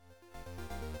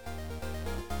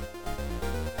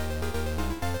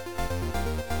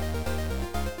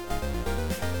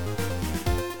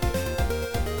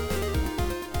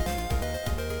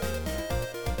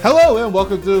Hello and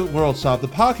welcome to World Shop, the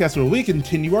podcast where we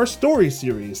continue our story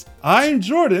series. I'm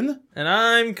Jordan. And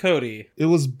I'm Cody. It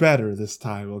was better this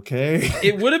time, okay?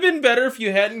 It would have been better if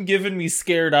you hadn't given me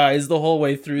scared eyes the whole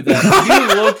way through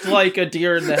that. You looked like a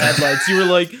deer in the headlights. You were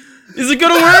like, is it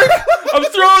gonna work? I'm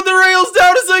throwing the rails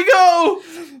down as I go!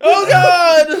 Oh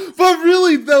god! But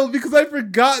really though, because I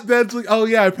forgot that, like, oh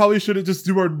yeah, I probably shouldn't just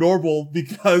do our normal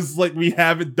because, like, we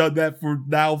haven't done that for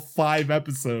now 5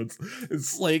 episodes.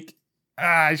 It's like,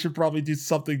 I should probably do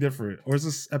something different. Or is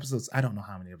this episodes? I don't know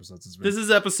how many episodes it's been. This is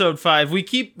episode 5.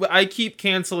 I keep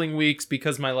canceling weeks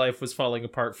because my life was falling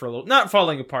apart for a little. Not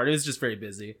falling apart. It was just very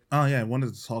busy. Oh yeah, I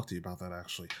wanted to talk to you about that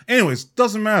actually. Anyways,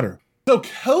 doesn't matter. So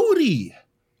Cody,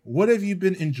 what have you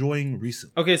been enjoying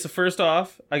recently? Okay, so first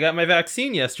off, I got my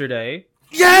vaccine yesterday.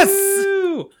 Yes!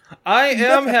 Woo! I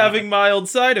am having mild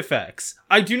side effects.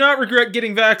 I do not regret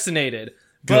getting vaccinated,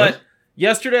 but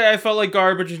yesterday I felt like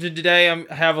garbage, and today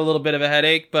I have a little bit of a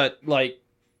headache, but like,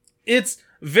 it's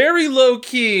very low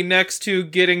key next to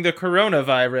getting the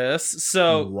coronavirus.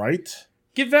 So right,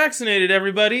 get vaccinated,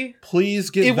 everybody. Please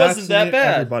get vaccinated. It wasn't that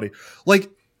bad, everybody. Like,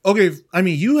 okay, I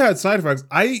mean, you had side effects.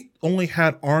 I only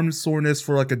had arm soreness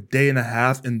for like a day and a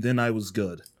half, and then I was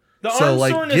good. The arm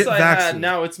soreness I had,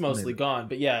 now it's mostly gone.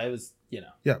 But yeah, it was,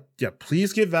 Yeah.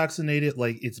 Please get vaccinated.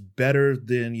 Like, it's better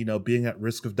than, being at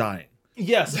risk of dying.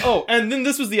 Yes. Oh, and then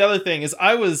this was the other thing is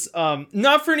I was,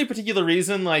 not for any particular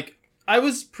reason, like, I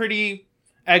was pretty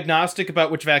agnostic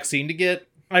about which vaccine to get.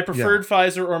 I preferred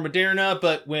Pfizer or Moderna,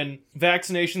 but when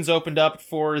vaccinations opened up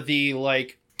for the,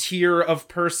 like, tier of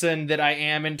person that I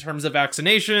am in terms of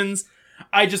vaccinations,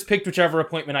 I just picked whichever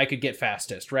appointment I could get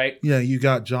fastest, right? Yeah, you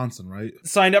got Johnson, right?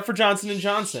 Signed up for Johnson &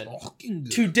 Johnson.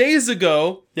 2 days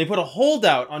ago, they put a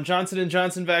holdout on Johnson &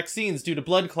 Johnson vaccines due to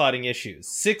blood clotting issues.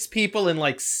 6 people in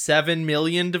like 7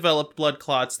 million developed blood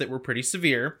clots that were pretty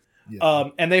severe. Yeah.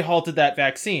 And they halted that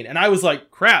vaccine. And I was like,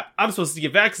 crap, I'm supposed to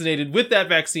get vaccinated with that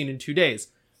vaccine in 2 days.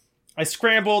 I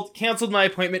scrambled, canceled my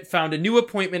appointment, found a new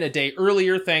appointment a day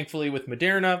earlier, thankfully, with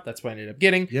Moderna. That's what I ended up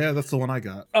getting. Yeah, that's the one I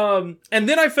got. And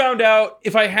then I found out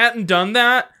if I hadn't done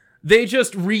that, they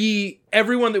just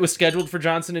everyone that was scheduled for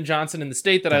Johnson & Johnson in the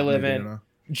state that I live in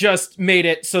just made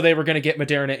it so they were going to get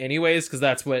Moderna anyways, because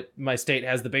that's what my state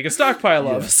has the biggest stockpile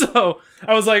of. So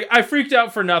I was like, I freaked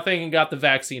out for nothing and got the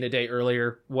vaccine a day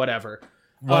earlier, whatever.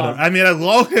 I mean, as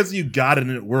long as you got it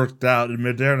and it worked out, and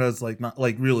Moderna's like not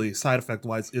like really side effect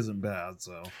wise isn't bad.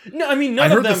 So no, I mean, I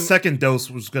heard the second dose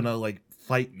was gonna like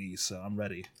fight me, so I'm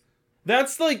ready.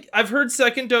 That's like, I've heard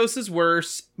second dose is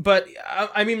worse, but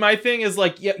I mean, my thing is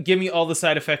like, yeah, give me all the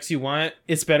side effects you want.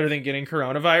 It's better than getting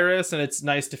coronavirus, and it's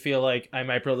nice to feel like I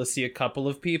might be able to see a couple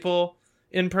of people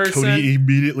in person. Cody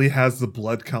immediately has the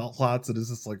blood clots and is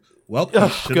just like, well, I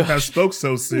shouldn't have spoke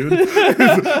so soon.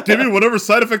 Give me whatever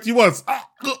side effect you want.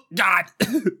 Oh, God.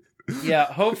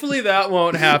 Yeah, hopefully that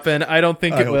won't happen. I don't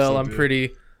think it will. So, I'm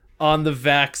pretty on the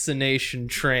vaccination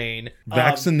train.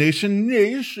 Vaccination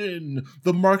Nation.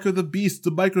 The mark of the beast,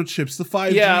 the microchips, the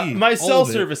 5G. Yeah, my cell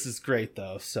service is great,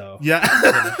 though. So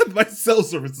yeah, my cell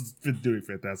service has been doing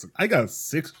fantastic. I got a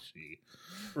 6G.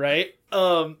 Right?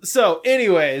 So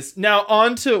anyways, now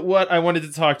on to what I wanted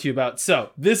to talk to you about. So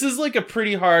this is like a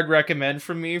pretty hard recommend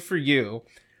from me for you.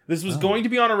 This was going to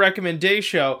be on a recommendation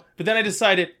show, but then I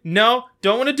decided, no,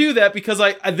 don't want to do that because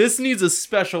this needs a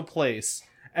special place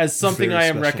as something I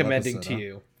am recommending to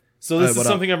you. So this is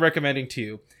something I'm recommending to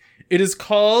you. It is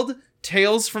called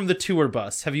Tales from the Tour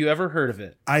Bus. Have you ever heard of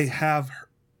it? I have.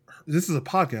 This is a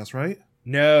podcast, right?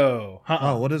 No.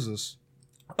 Oh, what is this?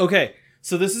 Okay.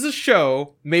 So this is a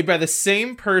show made by the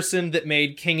same person that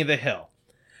made King of the Hill.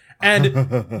 And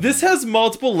this has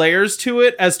multiple layers to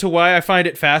it as to why I find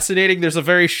it fascinating. There's a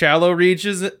very shallow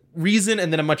reason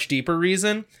and then a much deeper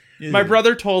reason. Yeah. My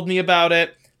brother told me about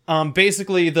it.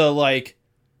 Basically, the like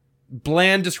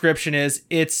bland description is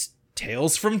it's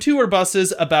tales from tour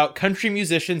buses about country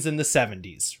musicians in the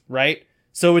 70s, right?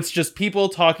 So it's just people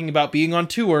talking about being on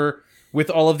tour with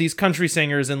all of these country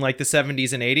singers in like the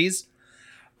 70s and 80s.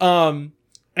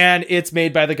 And it's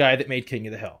made by the guy that made King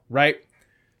of the Hill, right?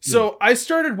 So I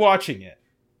started watching it.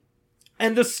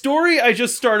 And the story I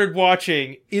just started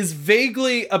watching is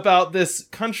vaguely about this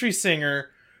country singer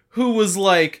who was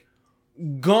like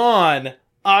gone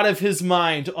out of his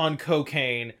mind on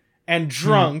cocaine and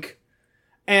drunk.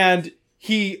 And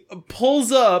he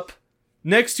pulls up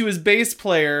next to his bass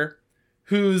player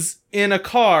who's in a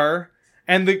car,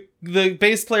 and the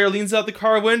bass player leans out the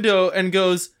car window and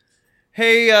goes,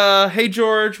 hey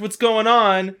George, what's going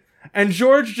on? And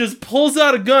George just pulls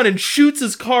out a gun and shoots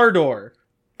his car door.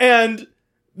 And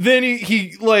then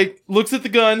he like looks at the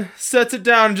gun, sets it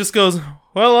down, and just goes,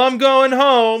 well, I'm going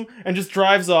home, and just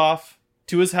drives off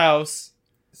to his house.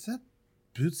 Is that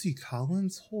Bootsy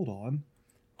Collins? Hold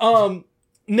on.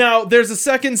 Now there's a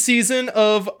second season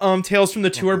of Tales from the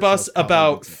Tour Bus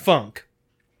about funk.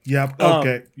 Yep.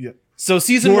 Okay. Yep. So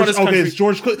season 1 is country. Okay, it's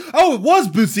George. Oh, it was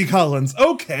Bootsy Collins.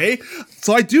 Okay,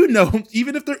 so I do know,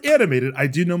 even if they're animated, I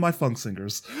do know my funk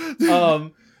singers.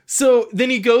 So then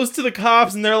he goes to the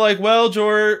cops, and they're like, "Well,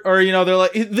 George," or they're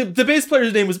like, the bass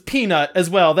player's name was Peanut as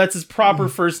well. That's his proper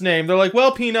first name. They're like,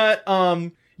 "Well, Peanut,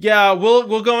 yeah,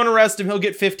 we'll go and arrest him. He'll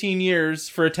get 15 years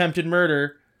for attempted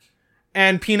murder."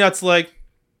 And Peanut's like,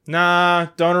 "Nah,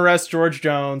 don't arrest George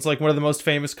Jones, like one of the most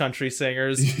famous country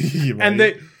singers."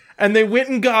 Right. And they went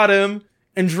and got him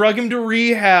and drug him to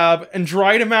rehab and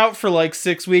dried him out for like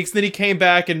 6 weeks. Then he came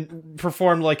back and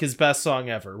performed like his best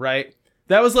song ever, right?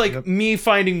 That was like me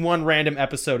finding one random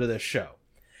episode of this show.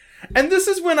 And this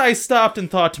is when I stopped and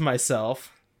thought to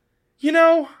myself,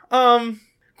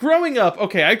 growing up,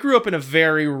 okay, I grew up in a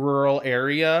very rural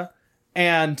area,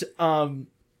 and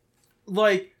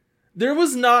like there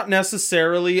was not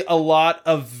necessarily a lot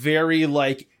of very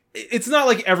like, it's not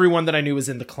like everyone that I knew was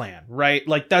in the Klan, right?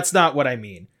 Like that's not what I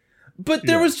mean. But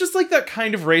there was just like that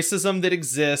kind of racism that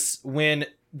exists when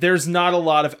there's not a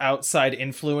lot of outside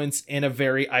influence in a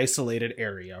very isolated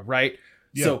area, right?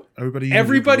 Yeah, so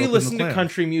everybody listened to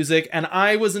country music, and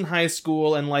I was in high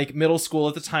school and like middle school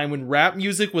at the time when rap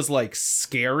music was like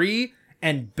scary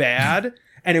and bad,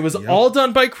 and it was all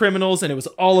done by criminals, and it was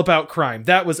all about crime.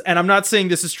 That was, and I'm not saying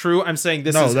this is true. I'm saying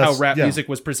this is how rap music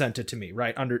was presented to me,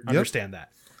 right? Understand that.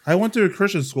 I went to a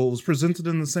Christian school. It was presented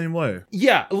in the same way.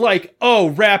 Yeah, like, oh,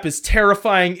 rap is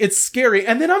terrifying. It's scary.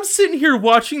 And then I'm sitting here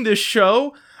watching this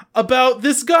show about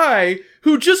this guy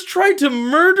who just tried to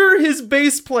murder his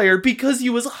bass player because he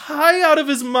was high out of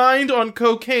his mind on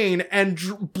cocaine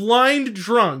and blind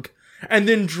drunk, and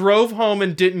then drove home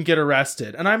and didn't get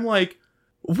arrested. And I'm like,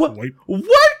 what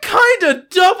kind of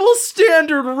double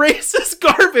standard racist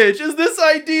garbage is this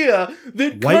idea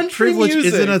that white country privilege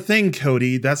music isn't a thing,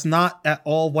 Cody? That's not at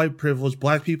all white privilege.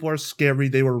 Black people are scary.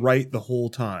 They were right the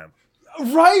whole time.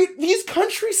 Right? These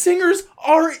country singers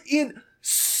are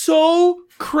so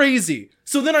crazy.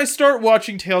 So then I start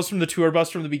watching Tales from the Tour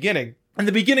Bus from the beginning. In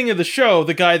the beginning of the show,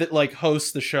 the guy that like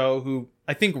hosts the show, who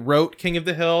I think wrote King of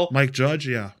the Hill, Mike Judge,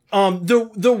 yeah.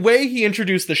 The way he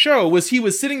introduced the show was he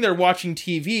was sitting there watching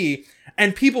TV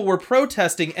and people were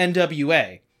protesting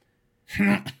NWA.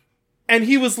 And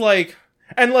he was like,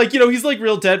 he's like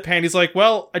real deadpan. He's like,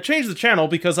 well, I changed the channel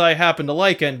because I happen to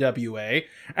like NWA.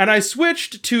 And I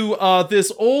switched to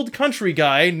this old country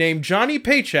guy named Johnny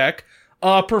Paycheck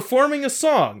performing a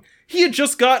song. He had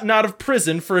just gotten out of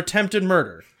prison for attempted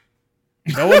murder.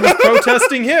 No one was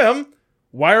protesting him.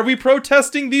 Why are we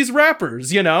protesting these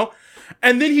rappers,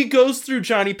 And then he goes through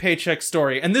Johnny Paycheck's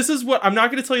story. And this is what, I'm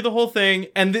not going to tell you the whole thing.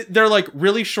 And they're like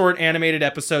really short animated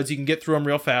episodes. You can get through them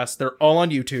real fast. They're all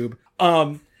on YouTube.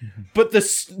 But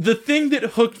the thing that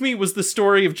hooked me was the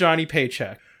story of Johnny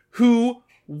Paycheck, who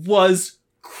was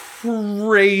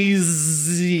crazy,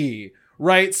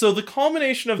 right? So the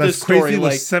culmination of this story, crazy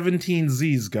with like 17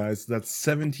 Z's, guys. That's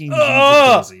 17 Z's.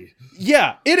 Crazy.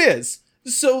 Yeah, it is.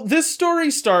 So this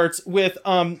story starts with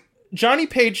Johnny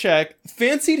Paycheck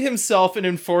fancied himself an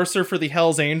enforcer for the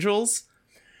Hells Angels.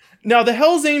 Now, the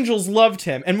Hells Angels loved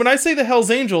him. And when I say the Hells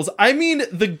Angels, I mean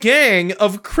the gang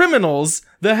of criminals,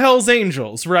 the Hells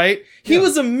Angels, right? He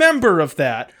was a member of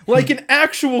that, like an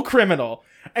actual criminal.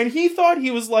 And he thought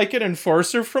he was like an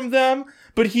enforcer from them,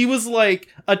 but he was like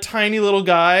a tiny little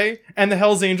guy, and the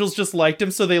Hells Angels just liked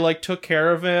him, so they like took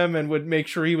care of him and would make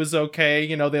sure he was okay.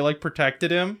 They like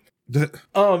protected him.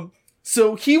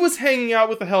 So he was hanging out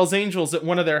with the Hells Angels at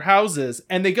one of their houses,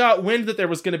 and they got wind that there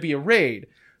was going to be a raid.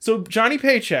 So Johnny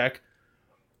Paycheck,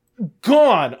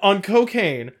 gone on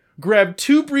cocaine, grabbed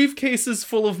 2 briefcases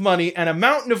full of money and a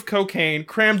mountain of cocaine,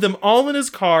 crammed them all in his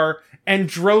car, and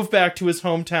drove back to his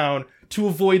hometown to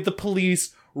avoid the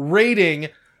police raiding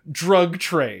drug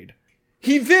trade.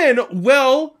 He then,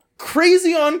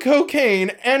 crazy on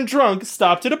cocaine and drunk,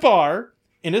 stopped at a bar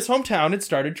in his hometown and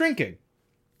started drinking.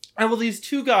 And these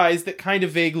 2 guys that kind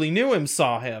of vaguely knew him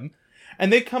saw him,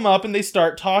 and they come up and they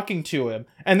start talking to him,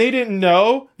 and they didn't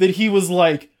know that he was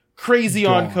like crazy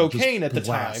on cocaine at the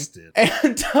time.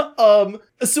 And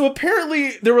so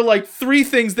apparently there were like 3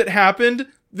 things that happened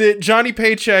that Johnny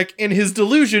Paycheck in his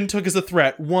delusion took as a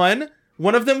threat. One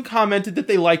of them commented that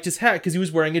they liked his hat because he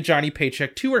was wearing a Johnny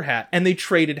Paycheck tour hat, and they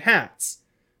traded hats.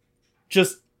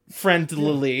 Just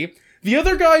friendlily. Yeah. The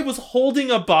other guy was holding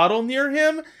a bottle near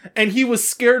him, and he was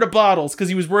scared of bottles because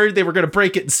he was worried they were going to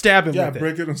break it and stab him with it. Yeah,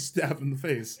 break it and stab in the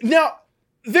face. Now,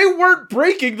 they weren't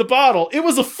breaking the bottle. It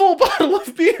was a full bottle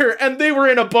of beer, and they were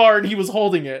in a bar, and he was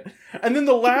holding it. And then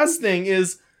the last thing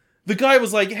is, the guy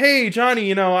was like, hey, Johnny,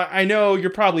 you know, I know you're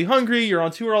probably hungry. You're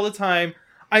on tour all the time.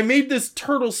 I made this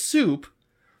turtle soup.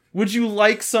 Would you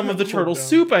like some of the turtle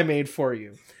soup I made for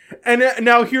you? And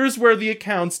now here's where the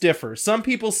accounts differ. Some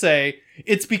people say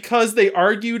it's because they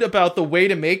argued about the way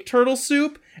to make turtle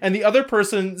soup, and the other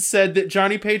person said that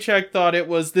Johnny Paycheck thought it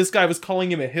was this guy was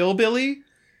calling him a hillbilly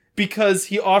because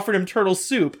he offered him turtle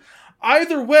soup.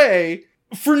 Either way,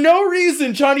 for no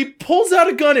reason, Johnny pulls out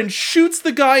a gun and shoots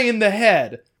the guy in the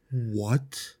head.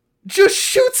 What? Just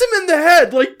shoots him in the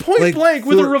head, like point blank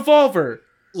with a revolver.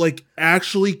 Like,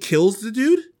 actually kills the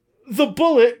dude? The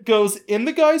bullet goes in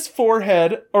the guy's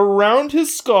forehead, around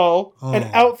his skull, and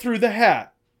out through the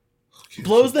hat. Okay,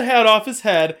 blows the hat off his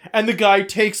head, and the guy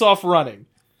takes off running.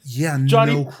 Yeah,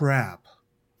 no crap.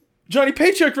 Johnny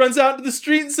Paycheck runs out into the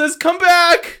street and says, come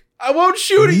back! I won't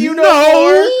shoot at you no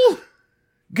more!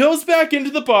 Goes back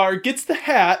into the bar, gets the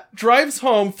hat, drives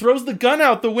home, throws the gun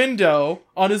out the window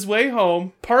on his way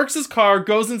home, parks his car,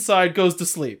 goes inside, goes to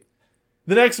sleep.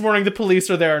 The next morning, the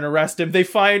police are there and arrest him. They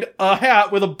find a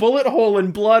hat with a bullet hole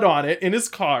and blood on it in his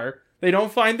car. They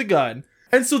don't find the gun.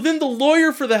 And so then the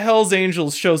lawyer for the Hells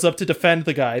Angels shows up to defend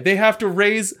the guy. They have to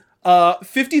raise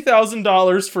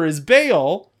 $50,000 for his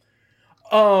bail.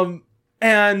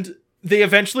 And they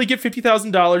eventually get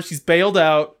 $50,000. He's bailed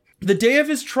out. The day of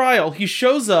his trial, he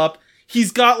shows up.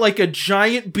 He's got like a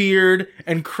giant beard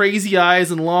and crazy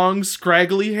eyes and long,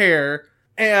 scraggly hair.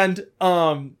 And,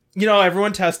 you know,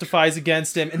 everyone testifies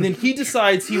against him, and then he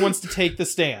decides he wants to take the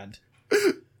stand.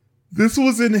 This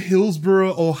was in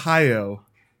Hillsboro, Ohio.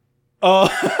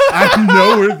 I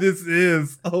know where this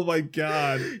is. Oh my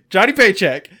god. Johnny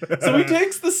Paycheck. So he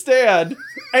takes the stand,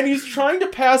 and he's trying to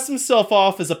pass himself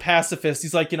off as a pacifist.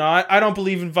 He's like, you know, I don't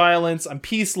believe in violence. I'm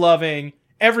peace-loving.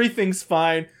 Everything's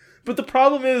fine. But the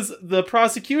problem is, the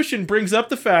prosecution brings up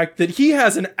the fact that he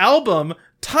has an album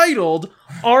titled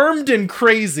Armed and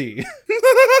Crazy.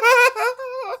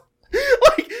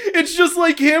 Like, it's just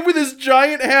like him with his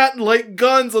giant hat and like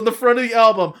guns on the front of the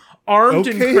album. Armed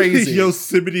and Crazy.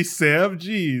 Yosemite Sam,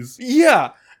 jeez.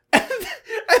 Yeah.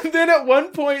 And then at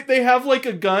one point they have like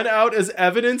a gun out as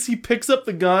evidence. He picks up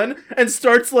the gun and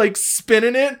starts like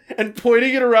spinning it and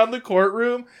pointing it around the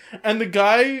courtroom. And the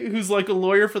guy who's like a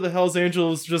lawyer for the Hells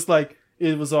Angels just like,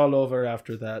 it was all over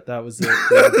after that. That was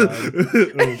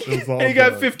it. And he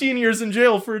got 15 years in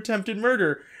jail for attempted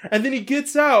murder. And then he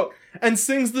gets out and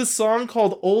sings this song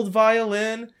called Old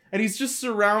Violin. And he's just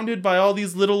surrounded by all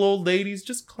these little old ladies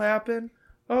just clapping.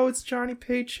 Oh, it's Johnny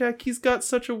Paycheck. He's got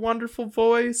such a wonderful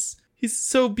voice. He's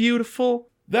so beautiful.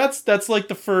 That's like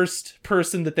the first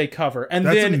person that they cover. And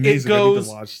that's then amazing. It goes I need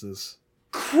to watch this.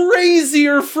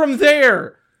 Crazier from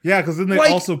there. Yeah, because then they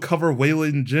also cover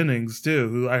Waylon Jennings, too,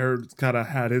 who I heard kind of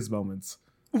had his moments.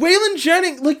 Waylon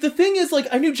Jennings, like, the thing is, like,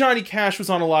 I knew Johnny Cash was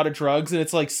on a lot of drugs, and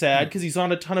it's, like, sad because he's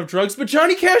on a ton of drugs, but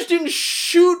Johnny Cash didn't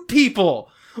shoot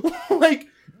people. Like,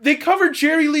 they covered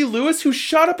Jerry Lee Lewis, who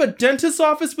shot up a dentist's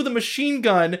office with a machine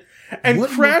gun and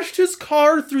crashed his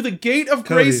car through the gate of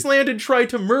Graceland and tried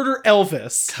to murder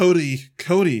Elvis.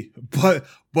 Cody,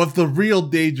 but the real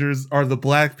dangers are the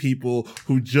black people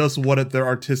who just wanted their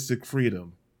artistic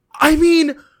freedom. I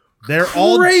mean, they're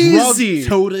crazy. All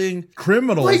drug-toting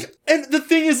criminals. Like, and the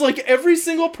thing is, like, every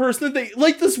single person that they,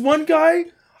 like, this one guy,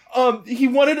 he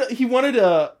wanted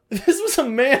a, this was a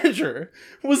manager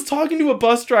who was talking to a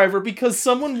bus driver because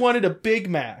someone wanted a Big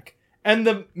Mac. And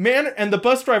the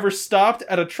bus driver stopped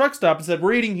at a truck stop and said,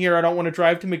 we're eating here. I don't want to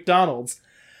drive to McDonald's.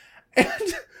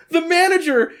 And the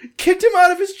manager kicked him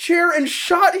out of his chair and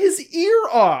shot his ear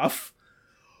off.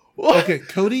 Okay,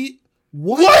 Cody,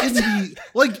 what? In the,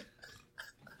 like,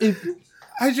 if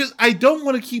I don't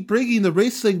want to keep bringing the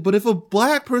race thing, but if a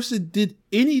black person did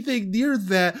anything near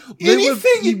that, they would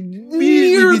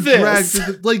immediately be dragged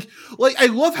to the, like I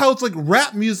love how it's like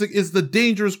rap music is the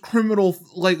dangerous criminal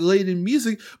like laden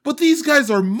music, but these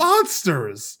guys are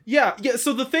monsters. Yeah.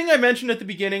 So the thing I mentioned at the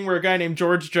beginning where a guy named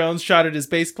George Jones shot at his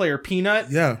bass player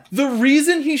Peanut. Yeah. The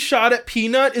reason he shot at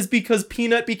Peanut is because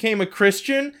Peanut became a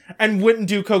Christian and wouldn't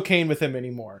do cocaine with him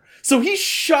anymore. So he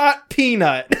shot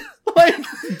Peanut. Like,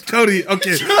 Cody,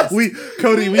 okay,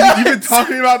 you've been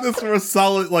talking about this for a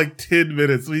solid like 10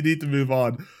 minutes. We need to move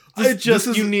on.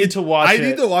 You need to watch it. I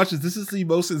need to watch this. This is the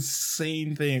most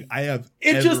insane thing I have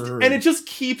ever heard. And it just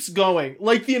keeps going.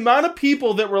 Like, the amount of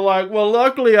people that were like, well,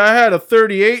 luckily I had a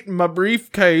 38 in my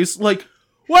briefcase. Like,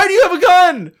 why do you have a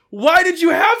gun? Why did you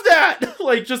have that?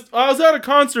 Like, I was at a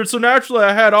concert, so naturally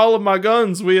I had all of my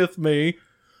guns with me.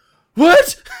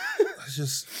 What?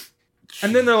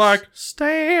 And then they're like,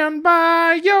 stand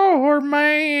by your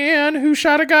man who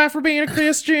shot a guy for being a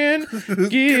Christian.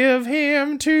 Give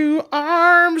him 2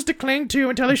 arms to cling to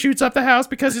until he shoots up the house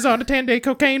because he's on a 10-day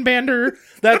cocaine bender.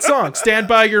 That song, Stand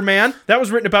By Your Man, that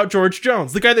was written about George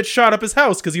Jones, the guy that shot up his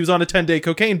house because he was on a 10-day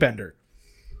cocaine bender.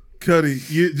 Cody,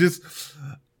 you just...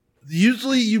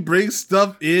 Usually you bring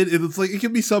stuff in and it's like, it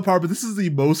can be subpar, but this is the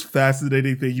most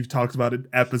fascinating thing you've talked about in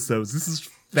episodes. This is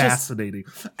fascinating.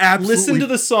 Absolutely listen to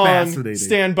the song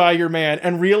Stand By Your Man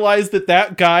and realize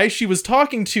that guy she was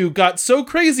talking to got so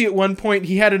crazy at one point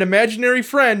he had an imaginary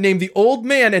friend named the Old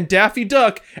Man and Daffy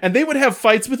Duck, and they would have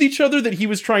fights with each other that he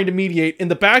was trying to mediate in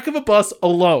the back of a bus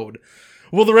alone.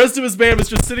 Well, the rest of his band was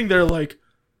just sitting there like,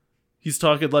 he's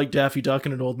talking like Daffy Duck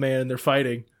and an old man and they're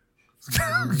fighting.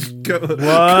 Cody,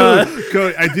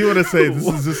 I do want to say this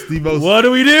is just the most what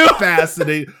do we do?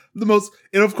 Fascinating.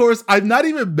 And of course, I'm not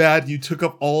even mad you took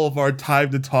up all of our time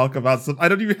to talk about stuff. I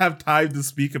don't even have time to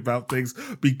speak about things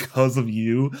because of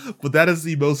you, but that is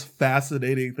the most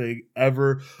fascinating thing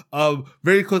ever.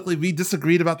 Very quickly, we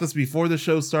disagreed about this before the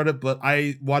show started, but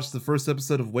I watched the first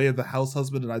episode of Way of the House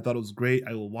Husband and I thought it was great.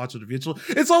 I will watch it eventually.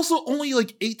 It's also only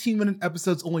like 18-minute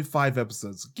episodes, only 5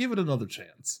 episodes. Give it another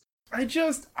chance. I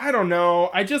don't know.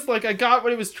 I got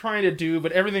what he was trying to do,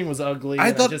 but everything was ugly.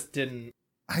 I just didn't.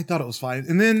 I thought it was fine.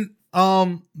 And then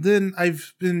I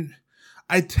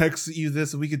texted you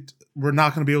this, and we're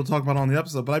not going to be able to talk about it on the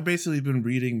episode, but I basically been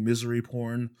reading misery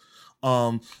porn.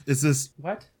 It's this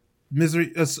what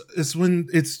misery? It's when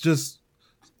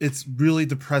it's really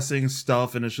depressing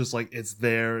stuff, and it's just like it's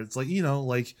there. It's like,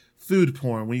 like food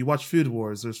porn. When you watch Food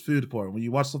Wars, there's food porn. When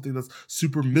you watch something that's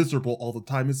super miserable all the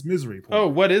time, it's misery porn. Oh,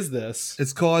 what is this?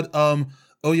 It's called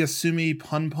Oyasumi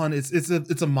Pun.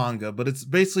 It's a manga, but it's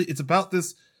about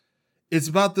this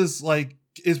like,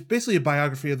 it's basically a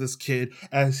biography of this kid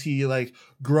as he like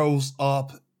grows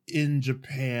up in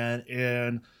Japan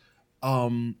and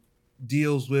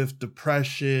deals with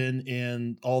depression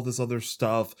and all this other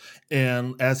stuff,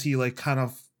 and as he like kind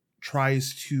of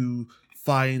tries to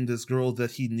find this girl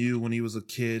that he knew when he was a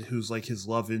kid who's like his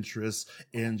love interest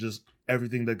and just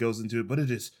everything that goes into it, but it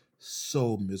is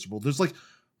so miserable.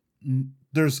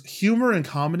 There's humor and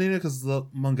comedy in it because the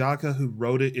mangaka who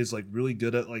wrote it is like really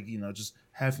good at like, just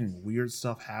having weird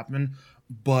stuff happen,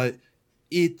 but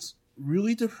it's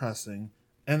really depressing.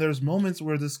 And there's moments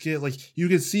where this kid, like, you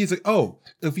can see it's like, oh,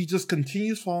 if he just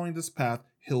continues following this path,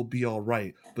 he'll be all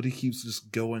right. But he keeps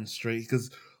just going straight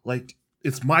because, like,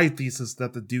 it's my thesis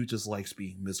that the dude just likes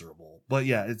being miserable. But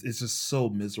yeah, it's just so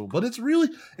miserable. But it's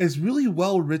really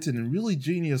well written and really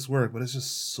genius work, but it's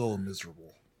just so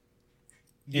miserable.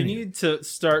 You need to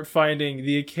start finding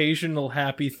the occasional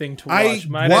happy thing to watch.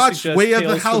 I watched Way of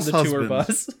the House Husband.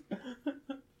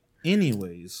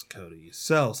 Anyways, Cody,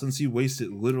 so since you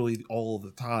wasted literally all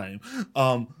the time,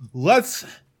 let's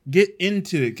get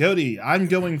into it. Cody, I'm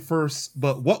going first,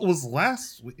 but what was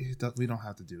last? We don't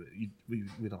have to do it.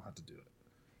 We don't have to do it.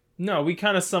 No, we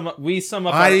kind of sum up our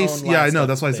own last I know.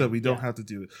 That's why I said we don't have to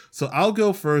do it. So I'll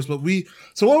go first, but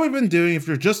so what we've been doing, if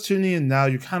you're just tuning in now,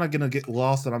 you're kind of going to get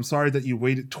lost, and I'm sorry that you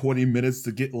waited 20 minutes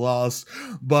to get lost,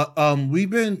 but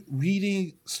we've been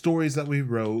reading stories that we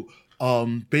wrote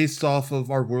based off of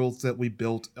our worlds that we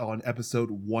built on episode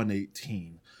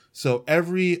 118. So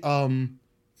every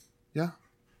yeah.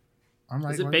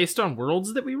 Is it based on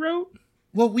worlds that we wrote?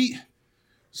 Well,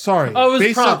 sorry. Oh, it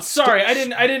was prompts. Sorry, I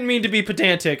didn't mean to be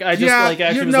pedantic. I just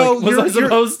was I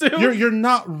supposed to? You're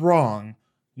not wrong.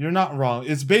 You're not wrong.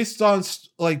 It's based on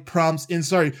prompts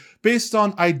based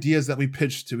on ideas that we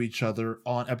pitched to each other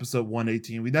on episode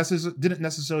 118. We didn't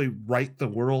necessarily write the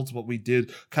worlds, but we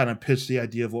did kind of pitch the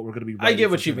idea of what we're going to be writing. I get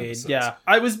what you mean. Episodes. Yeah,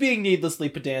 I was being needlessly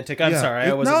pedantic. I'm sorry.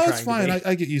 I wasn't trying to be. No, it's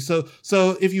fine. I get you.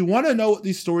 So if you want to know what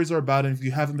these stories are about, and if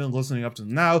you haven't been listening up to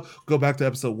now, go back to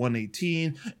episode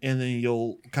 118, and then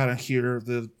you'll kind of hear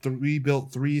we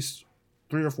built three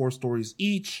or four stories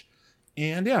each,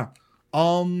 and yeah,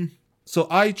 So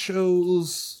I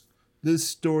chose this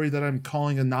story that I'm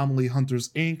calling Anomaly Hunters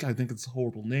Inc. I think it's a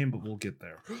horrible name, but we'll get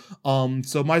there.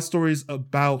 So my story is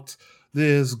about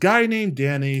this guy named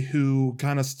Danny who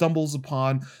kind of stumbles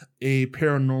upon a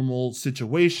paranormal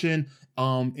situation,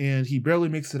 and he barely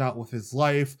makes it out with his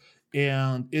life.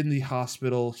 And in the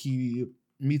hospital, he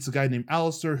meets a guy named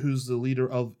Alistair, who's the leader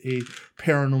of a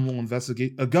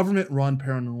government-run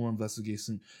paranormal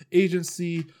investigation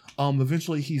agency.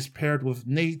 Eventually, he's paired with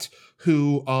Nate,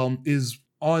 who is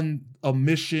on a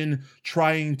mission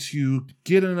trying to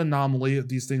get an anomaly of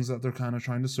these things that they're kind of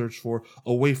trying to search for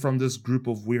away from this group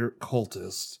of weird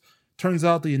cultists. Turns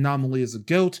out the anomaly is a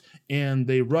goat, and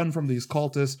they run from these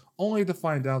cultists only to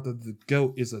find out that the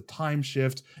goat is a time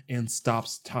shift and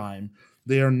stops time.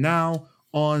 They are now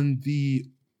on the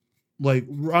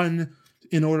run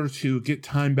in order to get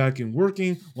time back in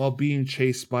working while being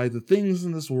chased by the things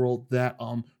in this world that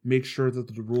make sure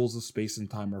that the rules of space and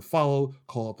time are followed,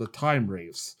 called the time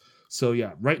raves. So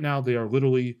yeah, right now they are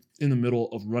literally in the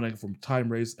middle of running from time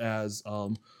raves as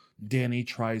Danny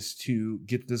tries to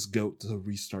get this goat to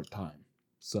restart time.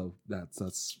 So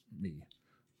that's me.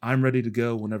 I'm ready to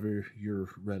go whenever you're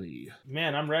ready.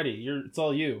 Man, I'm ready. It's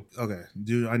all you. Okay.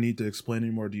 Do I need to explain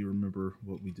anymore? Do you remember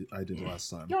what I did last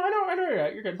time? No, I know you're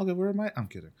at. You're good. Okay, where am I? I'm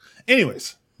kidding.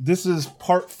 Anyways, this is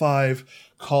part 5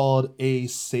 called A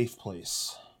Safe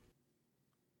Place.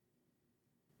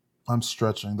 I'm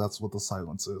stretching. That's what the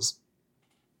silence is.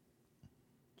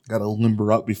 Gotta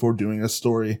limber up before doing a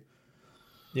story.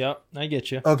 Yep, I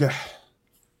get you.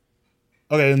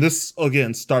 Okay, and this,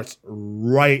 again, starts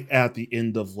right at the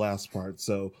end of last part.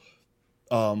 So,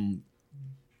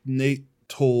 Nate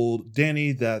told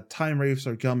Danny that time raves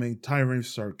are coming,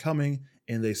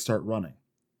 and they start running.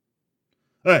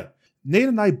 All right, Nate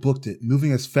and I booked it,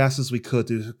 moving as fast as we could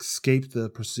to escape the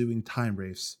pursuing time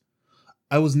raves.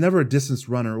 I was never a distance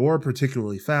runner or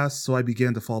particularly fast, so I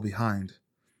began to fall behind.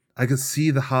 I could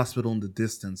see the hospital in the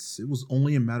distance. It was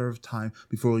only a matter of time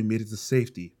before we made it to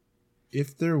safety.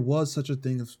 If there was such a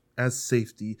thing as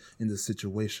safety in this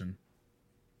situation.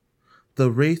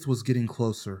 The wraith was getting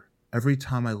closer. Every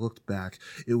time I looked back,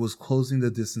 it was closing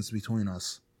the distance between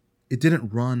us. It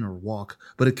didn't run or walk,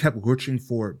 but it kept lurching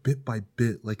forward bit by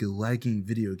bit like a lagging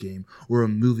video game or a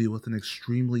movie with an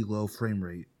extremely low frame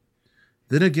rate.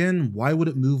 Then again, why would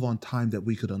it move on time that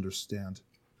we could understand?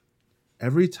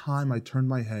 Every time I turned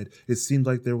my head, it seemed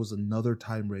like there was another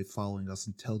time wraith following us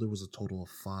until there was a total of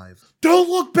 5. Don't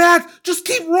look back! Just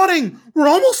keep running! We're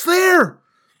almost there!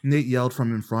 Nate yelled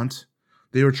from in front.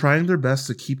 They were trying their best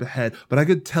to keep ahead, but I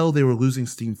could tell they were losing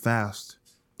steam fast.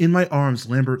 In my arms,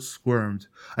 Lambert squirmed.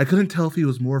 I couldn't tell if he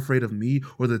was more afraid of me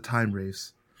or the time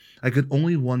wraiths. I could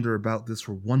only wonder about this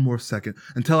for one more second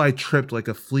until I tripped like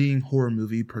a fleeing horror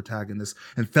movie protagonist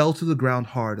and fell to the ground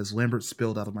hard as Lambert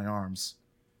spilled out of my arms.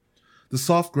 The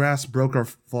soft grass broke our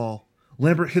fall.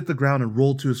 Lambert hit the ground and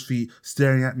rolled to his feet,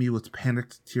 staring at me with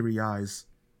panicked, teary eyes.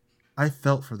 I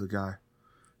felt for the guy.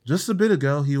 Just a bit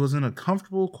ago, he was in a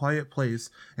comfortable, quiet place,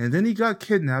 and then he got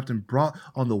kidnapped and brought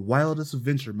on the wildest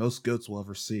adventure most goats will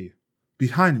ever see.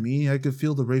 Behind me, I could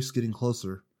feel the wraiths getting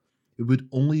closer. It would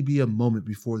only be a moment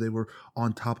before they were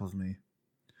on top of me.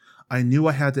 I knew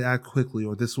I had to act quickly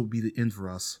or this would be the end for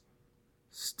us.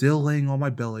 Still laying on my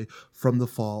belly from the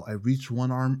fall, I reached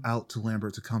one arm out to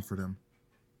Lambert to comfort him.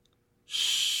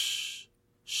 Shh,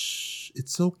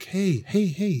 it's okay.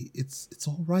 Hey, it's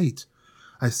all right,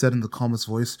 I said in the calmest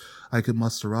voice I could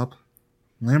muster up.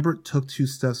 Lambert took 2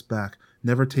 steps back,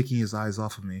 never taking his eyes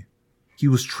off of me. He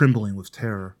was trembling with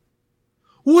terror.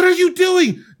 What are you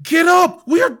doing? Get up!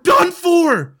 We are done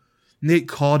for! Nate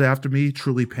called after me,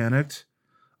 truly panicked.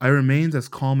 I remained as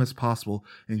calm as possible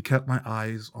and kept my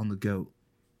eyes on the goat.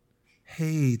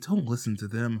 Hey, don't listen to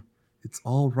them. It's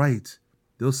all right.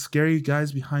 Those scary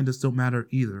guys behind us don't matter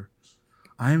either.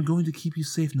 I am going to keep you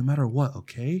safe no matter what,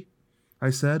 okay? I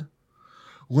said.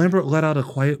 Lambert let out a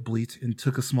quiet bleat and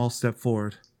took a small step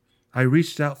forward. I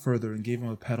reached out further and gave him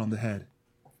a pat on the head.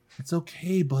 It's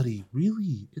okay, buddy.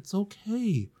 Really, it's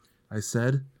okay, I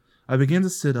said. I began to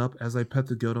sit up as I pet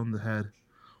the goat on the head.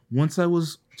 Once I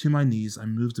was to my knees, I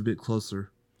moved a bit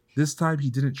closer. This time he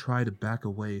didn't try to back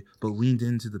away, but leaned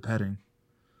into the petting.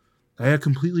 I had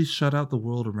completely shut out the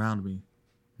world around me.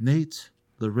 Nate,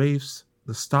 the wraiths,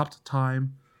 the stopped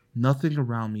time, nothing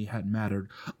around me had mattered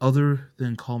other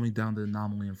than calming down the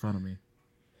anomaly in front of me.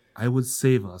 I would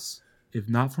save us, if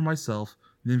not for myself,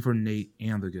 then for Nate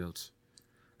and the goat.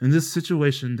 In this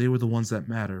situation, they were the ones that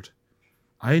mattered.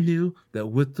 I knew that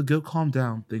with the goat calmed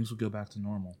down, things would go back to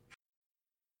normal.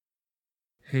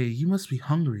 Hey, you must be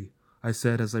hungry, I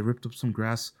said as I ripped up some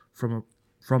grass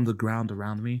from the ground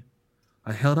around me.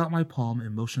 I held out my palm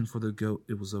and motioned for the goat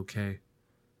it was okay.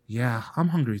 Yeah, I'm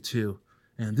hungry too,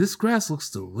 and this grass looks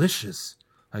delicious,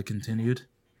 I continued.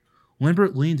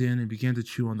 Lambert leaned in and began to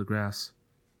chew on the grass.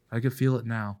 I could feel it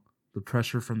now, the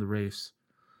pressure from the wraiths.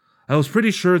 I was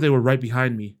pretty sure they were right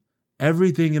behind me.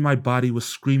 Everything in my body was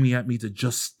screaming at me to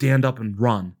just stand up and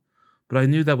run, but I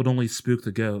knew that would only spook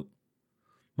the goat.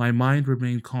 My mind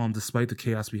remained calm despite the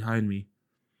chaos behind me.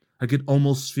 I could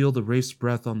almost feel the wraith's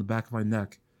breath on the back of my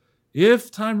neck,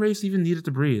 if time wraiths even needed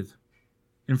to breathe.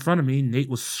 In front of me, Nate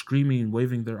was screaming and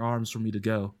waving their arms for me to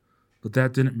go, but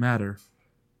that didn't matter.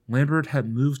 Lambert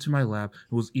had moved to my lap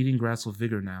and was eating grass with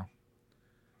vigor now.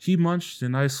 He munched,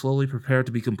 and I slowly prepared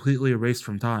to be completely erased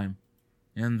from time.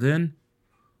 And then,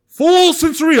 full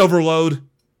sensory overload!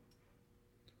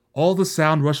 All the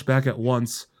sound rushed back at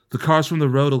once. The cars from the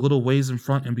road a little ways in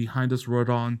front and behind us roared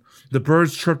on. The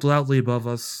birds chirped loudly above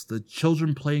us. The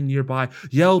children playing nearby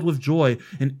yelled with joy,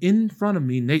 and in front of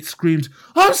me, Nate screamed,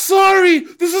 "I'm sorry!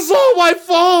 This is all my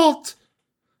fault!"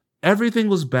 Everything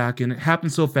was back, and it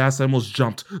happened so fast I almost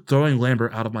jumped, throwing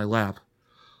Lambert out of my lap.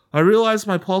 I realized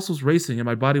my pulse was racing and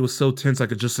my body was so tense I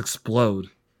could just explode.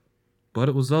 But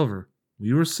it was over.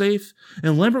 We were safe,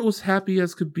 and Lambert was happy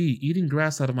as could be, eating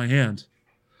grass out of my hand.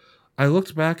 I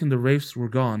looked back and the wraiths were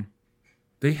gone.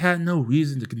 They had no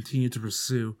reason to continue to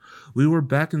pursue. We were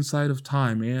back inside of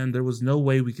time, and there was no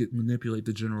way we could manipulate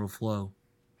the general flow.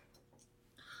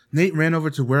 Nate ran over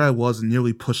to where I was and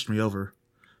nearly pushed me over.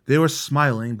 They were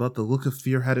smiling, but the look of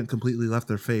fear hadn't completely left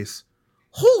their face.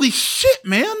 "Holy shit,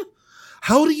 man!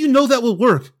 How do you know that will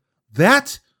work?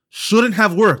 That shouldn't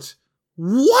have worked."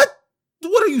 "What?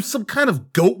 What are you, some kind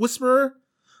of goat whisperer?"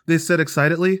 they said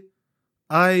excitedly.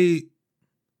 I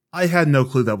had no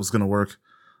clue that was going to work.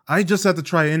 I just had to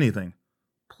try anything.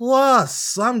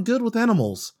 Plus, I'm good with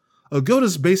animals. A goat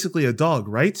is basically a dog,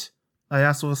 right? I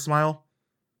asked with a smile.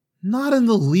 "Not in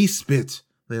the least bit,"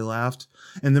 they laughed,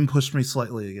 and then pushed me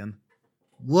slightly again.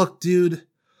 "Look, dude,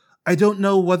 I don't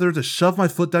know whether to shove my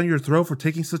foot down your throat for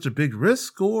taking such a big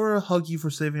risk or hug you for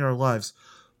saving our lives.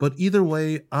 But either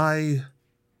way, you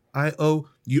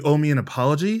owe me an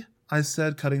apology?" I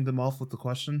said, cutting them off with the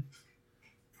question.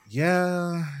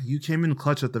 "Yeah, you came in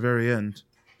clutch at the very end.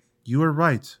 You are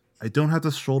right. I don't have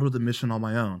to shoulder the mission on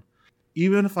my own.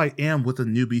 Even if I am with a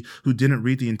newbie who didn't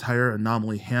read the entire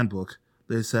Anomaly handbook,"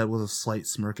 they said with a slight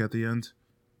smirk at the end.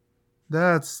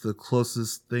 "That's the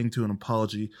closest thing to an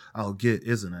apology I'll get,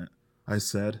 isn't it?" I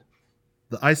said.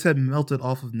 The ice had melted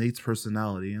off of Nate's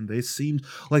personality, and they seemed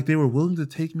like they were willing to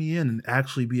take me in and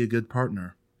actually be a good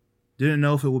partner. Didn't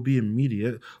know if it would be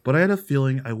immediate, but I had a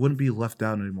feeling I wouldn't be left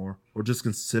out anymore, or just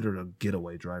considered a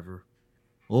getaway driver.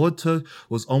 All it took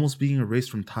was almost being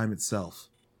erased from time itself.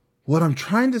 "What I'm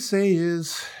trying to say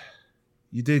is,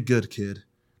 you did good, kid,"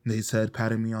 Nate said,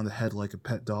 patting me on the head like a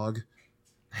pet dog.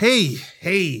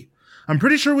 Hey, I'm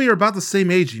pretty sure we are about the same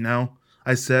age, you know,"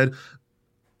 I said,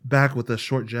 back with a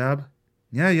short jab.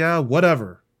 Yeah,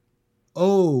 whatever.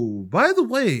 "Oh, by the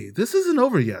way, this isn't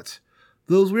over yet.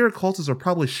 Those weird cultists are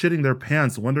probably shitting their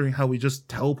pants wondering how we just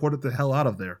teleported the hell out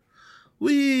of there.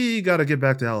 We gotta get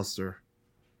back to Alistair.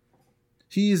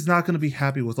 He's not going to be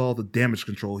happy with all the damage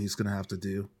control he's going to have to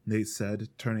do," Nate said,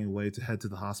 turning away to head to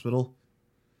the hospital.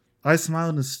 I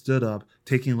smiled and stood up,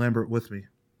 taking Lambert with me.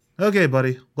 "Okay,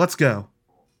 buddy, let's go."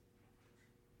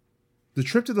 The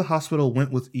trip to the hospital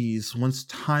went with ease once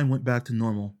time went back to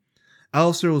normal.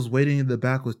 Alistair was waiting in the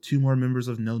back with 2 more members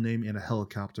of No Name and a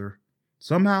helicopter.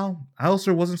 Somehow,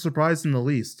 Alistair wasn't surprised in the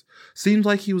least. Seemed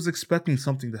like he was expecting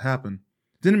something to happen.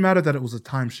 Didn't matter that it was a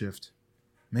time shift.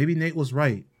 Maybe Nate was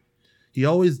right. He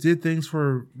always did things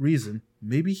for a reason.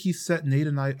 Maybe he set Nate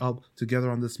and I up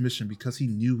together on this mission because he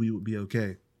knew we would be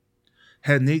okay.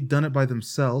 Had Nate done it by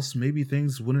themselves, maybe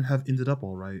things wouldn't have ended up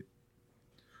all right.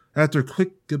 After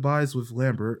quick goodbyes with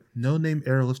Lambert, No Name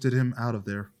airlifted him out of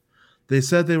there. They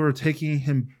said they were taking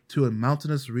him to a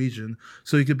mountainous region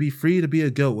so he could be free to be a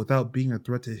goat without being a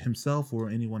threat to himself or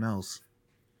anyone else.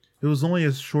 It was only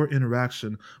a short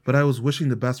interaction, but I was wishing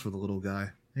the best for the little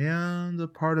guy, and a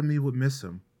part of me would miss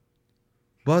him.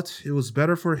 But it was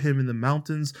better for him in the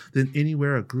mountains than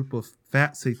anywhere a group of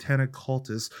fat satanic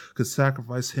cultists could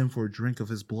sacrifice him for a drink of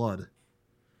his blood.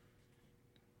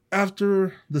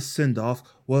 After the send-off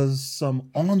was some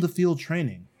on-the-field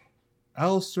training.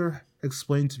 Alistair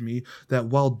explained to me that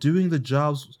while doing the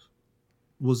jobs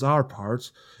was our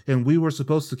part, and we were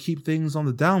supposed to keep things on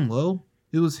the down low,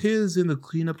 it was his and the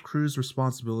cleanup crew's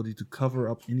responsibility to cover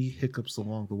up any hiccups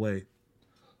along the way.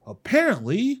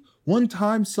 Apparently, one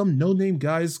time some no-name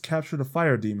guys captured a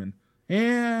fire demon,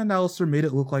 and Alistair made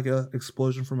it look like an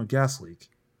explosion from a gas leak.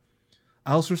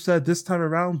 Alistair said this time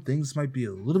around things might be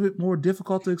a little bit more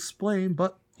difficult to explain,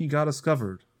 but he got us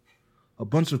covered. A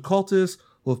bunch of cultists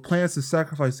with plans to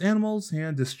sacrifice animals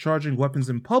and discharging weapons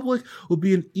in public would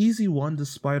be an easy one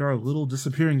despite our little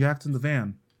disappearing act in the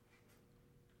van.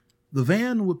 The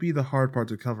van would be the hard part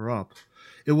to cover up.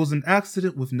 It was an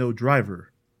accident with no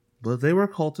driver. But they were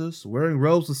cultists, wearing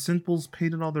robes with symbols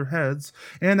painted on their heads,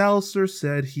 and Alistair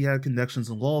said he had connections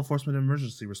in law enforcement and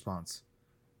emergency response.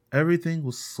 Everything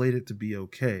was slated to be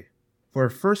okay. For our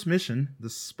first mission,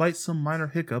 despite some minor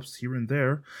hiccups here and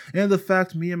there, and the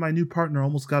fact me and my new partner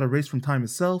almost got erased from time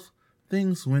itself,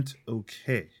 things went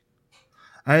okay.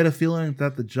 I had a feeling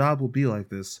that the job would be like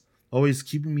this, always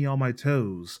keeping me on my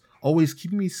toes, always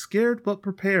keeping me scared but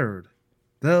prepared.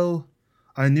 Though,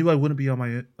 I knew I wouldn't be on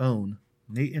my own.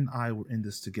 Nate and I were in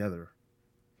this together.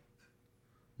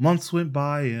 Months went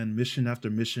by, and mission after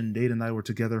mission, Nate and I were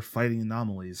together fighting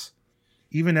anomalies.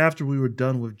 Even after we were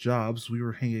done with jobs, we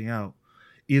were hanging out,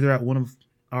 either at one of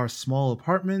our small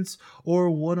apartments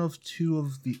or one of two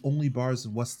of the only bars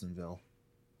in Westonville.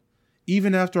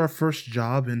 Even after our first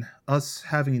job and us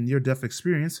having a near-death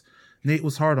experience, Nate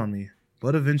was hard on me,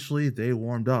 but eventually they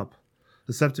warmed up,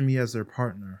 accepting me as their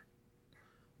partner.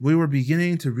 We were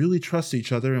beginning to really trust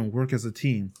each other and work as a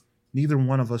team, neither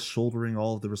one of us shouldering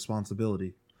all of the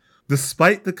responsibility.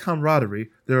 Despite the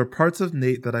camaraderie, there were parts of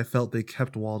Nate that I felt they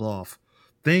kept walled off,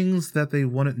 things that they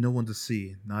wanted no one to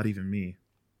see, not even me.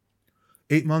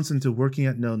 8 months into working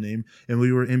at No Name, and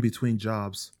we were in between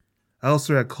jobs.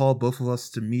 Alistair had called both of us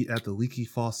to meet at the Leaky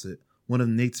Faucet, one of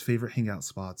Nate's favorite hangout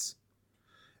spots.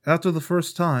 After the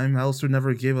first time, Alistair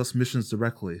never gave us missions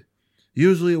directly.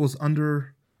 Usually it was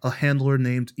under a handler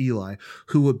named Eli,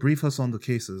 who would brief us on the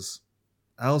cases.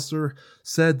 Alistair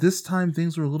said this time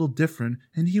things were a little different,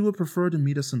 and he would prefer to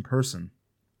meet us in person.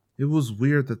 It was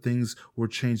weird that things were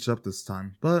changed up this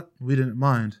time, but we didn't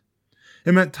mind.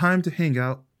 It meant time to hang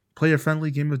out, play a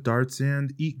friendly game of darts,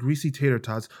 and eat greasy tater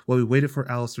tots while we waited for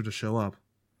Alistair to show up.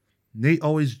 Nate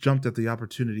always jumped at the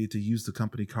opportunity to use the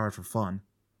company card for fun.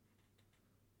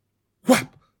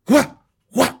 Whap! Whap!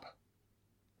 Whap!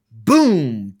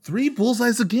 Boom! 3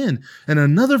 bullseyes again, and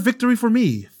another victory for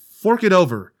me. Fork it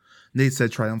over, Nate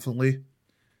said triumphantly.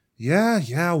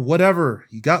 Yeah, whatever.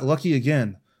 You got lucky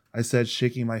again, I said,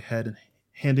 shaking my head and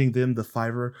handing them the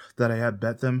 $5 that I had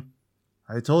bet them.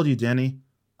 I told you, Danny,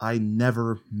 I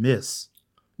never miss.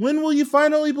 When will you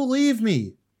finally believe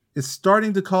me? It's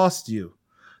starting to cost you,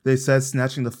 they said,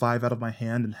 snatching the 5 out of my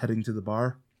hand and heading to the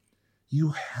bar. You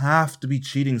have to be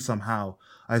cheating somehow,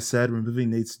 I said, removing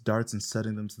Nate's darts and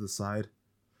setting them to the side.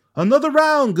 Another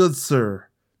round, good sir.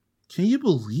 Can you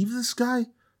believe this guy?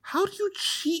 How do you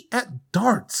cheat at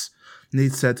darts?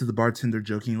 Nate said to the bartender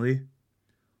jokingly.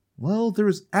 Well, there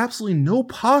is absolutely no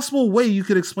possible way you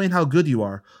could explain how good you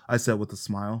are, I said with a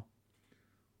smile.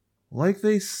 Like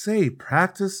they say,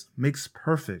 practice makes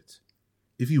perfect.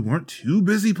 If you weren't too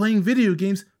busy playing video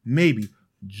games, maybe,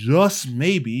 just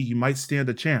maybe, you might stand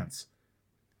a chance.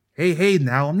 Hey,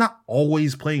 now, I'm not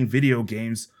always playing video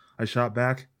games, I shot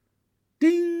back.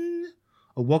 Ding!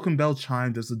 A welcome bell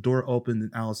chimed as the door opened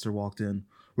and Alistair walked in,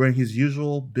 wearing his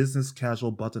usual business casual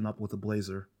button-up with a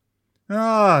blazer.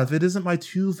 If it isn't my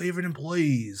 2 favorite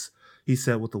employees, he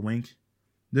said with a wink.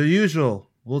 The usual.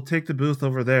 We'll take the booth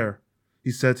over there,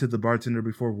 he said to the bartender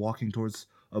before walking towards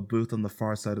a booth on the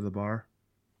far side of the bar.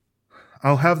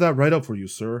 I'll have that right up for you,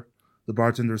 sir, the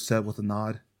bartender said with a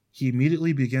nod. He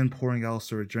immediately began pouring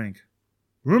Alistair a drink.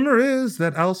 Rumor is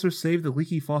that Alistair saved the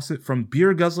Leaky Faucet from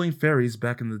beer-guzzling fairies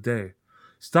back in the day.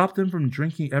 Stopped them from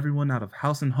drinking everyone out of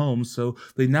house and home, so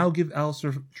they now give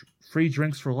Alistair free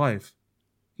drinks for life.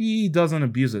 He doesn't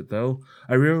abuse it, though.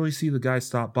 I rarely see the guy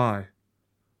stop by.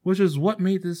 Which is what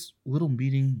made this little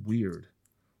meeting weird.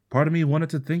 Part of me wanted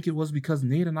to think it was because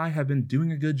Nate and I had been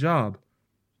doing a good job,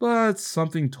 but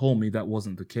something told me that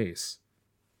wasn't the case.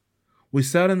 We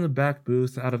sat in the back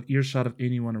booth out of earshot of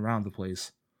anyone around the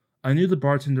place. I knew the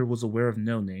bartender was aware of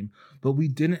No Name, but we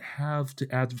didn't have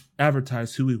to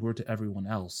advertise who we were to everyone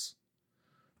else.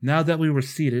 Now that we were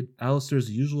seated, Alistair's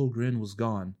usual grin was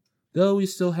gone, though he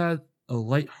still had a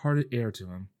light-hearted air to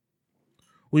him.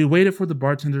 We waited for the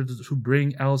bartender to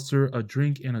bring Alistair a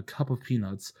drink and a cup of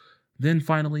peanuts. Then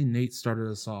finally Nate started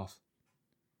us off.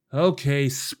 Okay,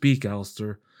 speak,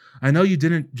 Alistair. I know you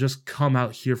didn't just come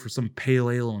out here for some pale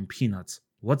ale and peanuts.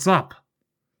 What's up?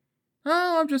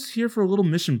 Oh, I'm just here for a little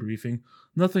mission briefing.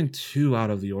 Nothing too out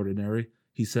of the ordinary,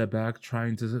 he said back,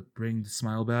 trying to bring the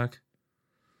smile back.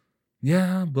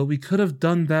 Yeah, but we could have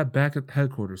done that back at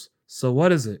headquarters. So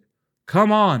what is it?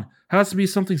 Come on, has to be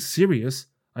something serious,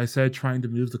 I said, trying to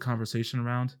move the conversation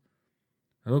around.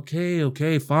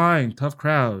 Okay, fine, tough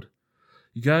crowd.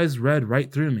 You guys read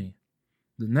right through me.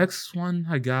 The next one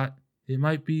I got, it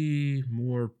might be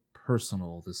more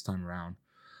personal this time around,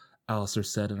 Alistair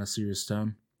said in a serious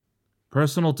tone.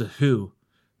 Personal to who?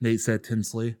 Nate said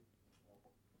tensely.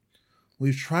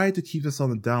 We've tried to keep this on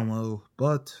the down low,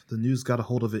 but the news got a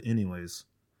hold of it anyways.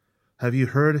 Have you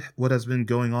heard what has been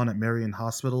going on at Marion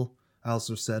Hospital?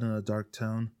 Alistair said in a dark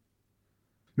tone.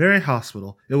 Marion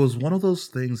Hospital, it was one of those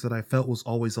things that I felt was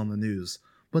always on the news,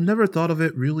 but never thought of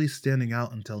it really standing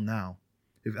out until now.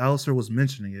 If Alistair was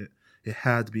mentioning it, it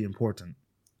had to be important.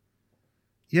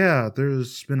 Yeah,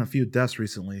 there's been a few deaths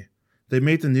recently. They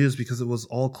made the news because it was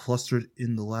all clustered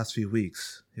in the last few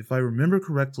weeks. If I remember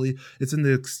correctly, it's in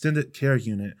the extended care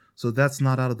unit, so that's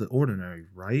not out of the ordinary,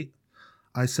 right?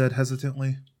 I said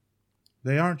hesitantly.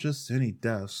 They aren't just any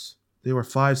deaths. They were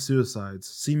 5 suicides,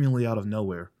 seemingly out of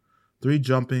nowhere. 3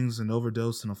 jumpings, an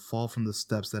overdose, and a fall from the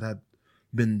steps that had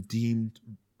been deemed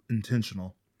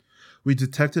intentional. We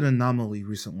detected an anomaly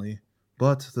recently,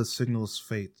 but the signal is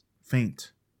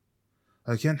faint.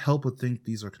 I can't help but think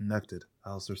these are connected,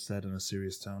 Alistair said in a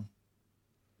serious tone.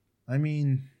 I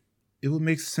mean, it would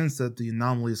make sense that the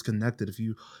anomaly is connected if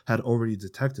you had already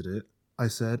detected it, I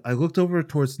said. I looked over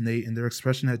towards Nate and their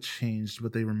expression had changed,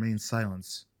 but they remained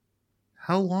silent.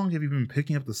 How long have you been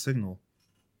picking up the signal?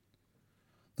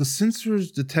 The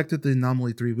sensors detected the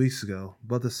anomaly 3 weeks ago,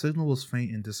 but the signal was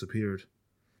faint and disappeared.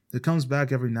 It comes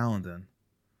back every now and then.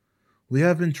 We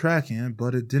have been tracking it,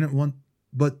 but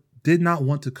did not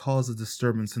want to cause a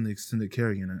disturbance in the extended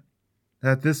care unit.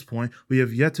 At this point, we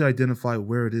have yet to identify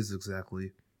where it is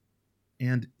exactly,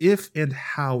 and if and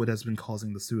how it has been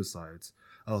causing the suicides,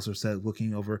 Alistair said,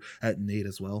 looking over at Nate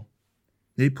as well.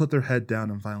 Nate put their head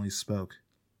down and finally spoke.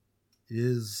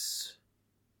 Is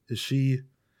she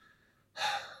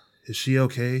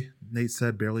okay? Nate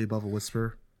said, barely above a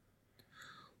whisper.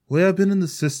 We have been in the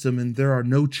system and there are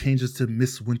no changes to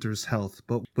Miss Winter's health,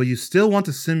 but you still want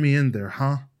to send me in there,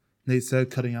 huh? Nate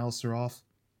said, cutting Alistair off.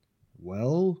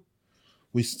 Well,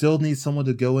 we still need someone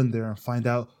to go in there and find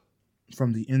out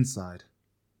from the inside.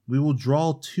 We will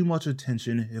draw too much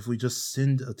attention if we just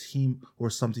send a team or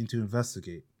something to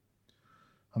investigate.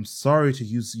 I'm sorry to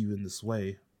use you in this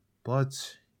way,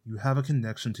 but you have a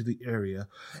connection to the area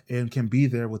and can be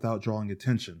there without drawing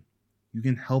attention. You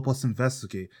can help us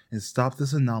investigate and stop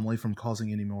this anomaly from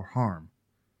causing any more harm.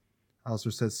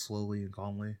 Alistair said slowly and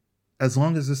calmly. As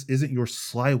long as this isn't your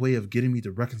sly way of getting me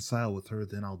to reconcile with her,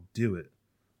 then I'll do it.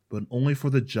 But only for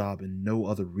the job and no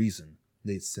other reason,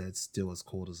 Nate said, still as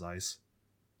cold as ice.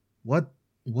 What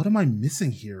am I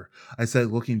missing here? I said,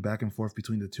 looking back and forth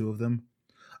between the two of them.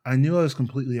 I knew I was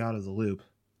completely out of the loop.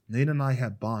 Nate and I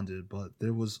had bonded, but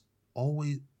there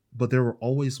were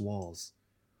always walls.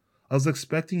 I was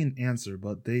expecting an answer,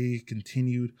 but they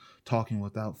continued talking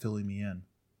without filling me in.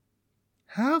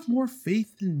 Have more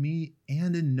faith in me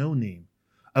and in No Name.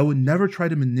 I would never try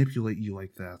to manipulate you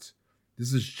like that.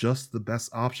 This is just the best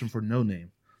option for No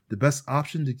Name. The best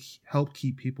option to help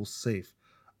keep people safe,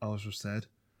 Alistair said.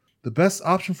 The best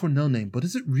option for No Name, but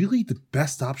is it really the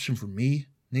best option for me?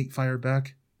 Nate fired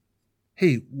back.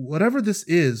 Hey, whatever this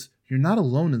is, you're not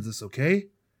alone in this, okay?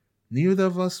 Neither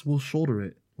of us will shoulder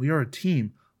it. We are a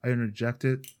team, I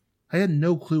interjected. I had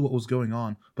no clue what was going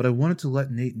on, but I wanted to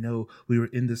let Nate know we were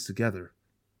in this together.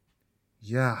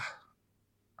 Yeah,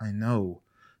 I know,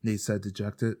 Nate said,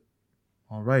 dejected.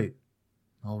 All right.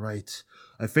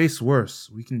 I faced worse.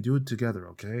 We can do it together,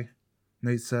 okay?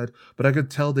 Nate said, but I could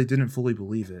tell they didn't fully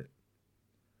believe it.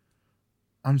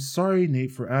 I'm sorry,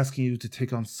 Nate, for asking you to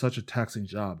take on such a taxing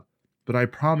job, but I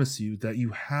promise you that you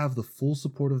have the full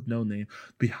support of No Name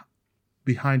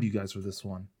behind you guys for this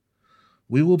one.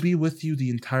 We will be with you the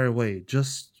entire way,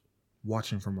 just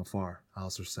watching from afar,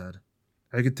 Alistair said.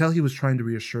 I could tell he was trying to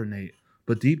reassure Nate,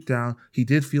 but deep down, he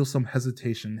did feel some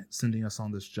hesitation sending us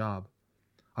on this job.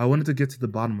 I wanted to get to the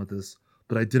bottom of this,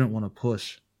 but I didn't want to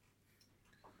push.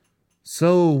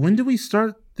 So, when do we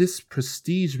start this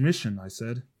prestige mission? I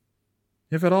said.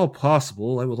 If at all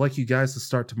possible, I would like you guys to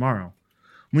start tomorrow.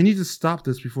 We need to stop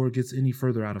this before it gets any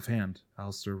further out of hand,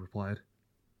 Alistair replied.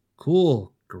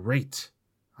 Cool, great.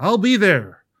 I'll be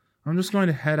there. I'm just going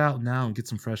to head out now and get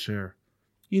some fresh air.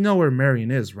 You know where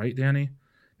Marion is, right, Danny?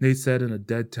 Nate said in a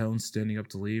dead tone, standing up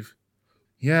to leave.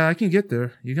 Yeah, I can get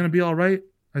there. You gonna be all right?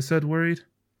 I said, worried.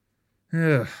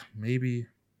 Yeah, maybe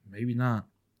not.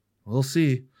 We'll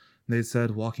see, Nate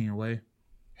said, walking away.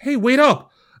 Hey, wait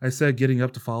up! I said, getting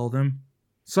up to follow them.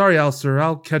 Sorry, Alistair,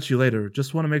 I'll catch you later.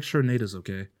 Just want to make sure Nate is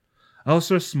okay.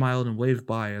 Alistair smiled and waved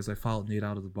by as I followed Nate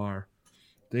out of the bar.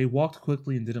 They walked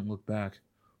quickly and didn't look back.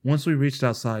 Once we reached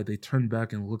outside, they turned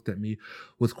back and looked at me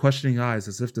with questioning eyes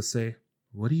as if to say,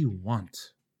 What do you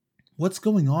want? What's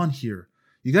going on here?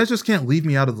 You guys just can't leave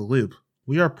me out of the loop.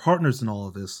 We are partners in all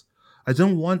of this. I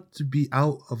don't want to be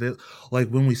out of it like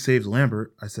when we saved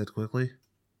Lambert, I said quickly.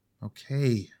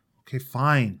 Okay,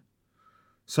 fine.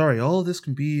 Sorry, all of this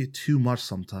can be too much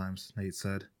sometimes, Nate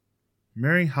said.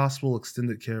 Marion Hospital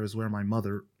Extended Care is where my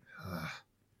mother...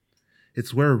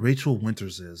 It's where Rachel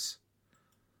Winters is.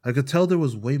 I could tell there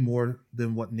was way more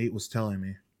than what Nate was telling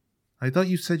me. I thought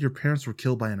you said your parents were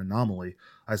killed by an anomaly,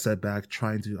 I said back,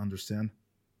 trying to understand.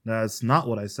 That's not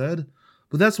what I said,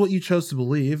 but that's what you chose to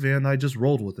believe, and I just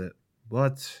rolled with it.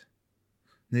 But...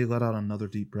 Nate let out another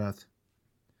deep breath.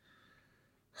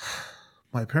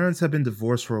 My parents had been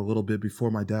divorced for a little bit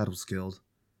before my dad was killed.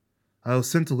 I was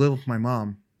sent to live with my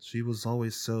mom. She was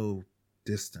always so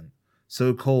distant,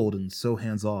 so cold, and so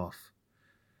hands-off.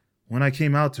 When I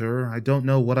came out to her, I don't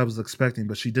know what I was expecting,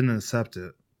 but she didn't accept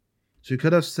it. She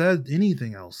could have said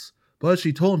anything else, but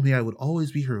she told me I would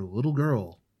always be her little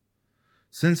girl.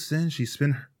 Since then, she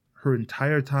spent her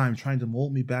entire time trying to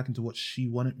mold me back into what she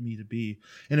wanted me to be,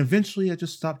 and eventually I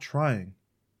just stopped trying.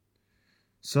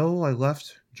 So I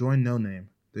left, joined No Name.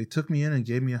 They took me in and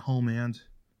gave me a home, and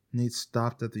Nate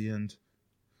stopped at the end.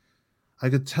 I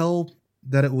could tell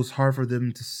that it was hard for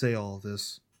them to say all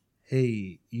this.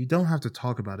 Hey, you don't have to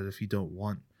talk about it if you don't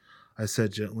want, I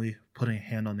said gently, putting a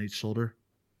hand on Nate's shoulder.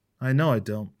 I know I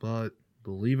don't, but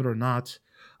believe it or not,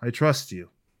 I trust you.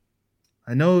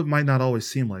 I know it might not always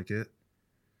seem like it.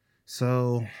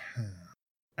 So,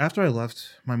 after I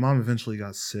left, my mom eventually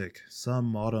got sick,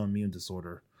 some autoimmune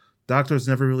disorder. Doctors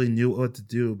never really knew what to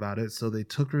do about it, so they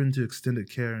took her into extended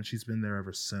care and she's been there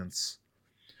ever since.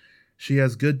 She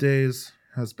has good days,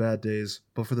 has bad days,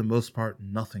 but for the most part,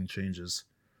 nothing changes.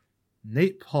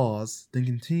 Nate paused, then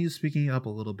continued speaking up a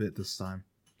little bit this time.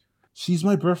 She's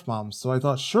my birth mom, so I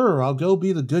thought, sure, I'll go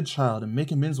be the good child and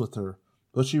make amends with her.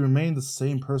 But she remained the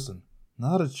same person,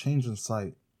 not a change in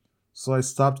sight. So I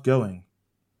stopped going.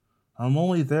 I'm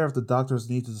only there if the doctors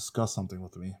need to discuss something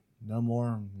with me. No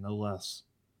more, no less.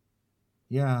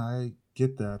 Yeah, I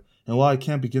get that. And while I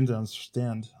can't begin to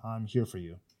understand, I'm here for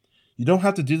you. You don't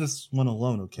have to do this one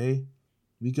alone, okay?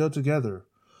 We go together.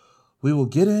 We will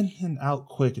get in and out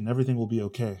quick and everything will be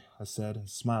okay, I said and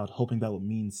smiled, hoping that would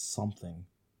mean something.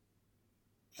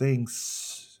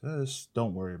 Thanks. Just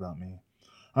don't worry about me.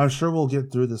 I'm sure we'll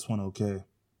get through this one okay.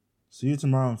 See you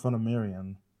tomorrow in front of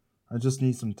Marianne. I just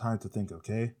need some time to think,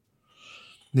 okay?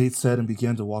 Nate said and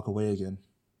began to walk away again.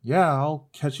 Yeah, I'll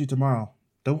catch you tomorrow.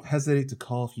 Don't hesitate to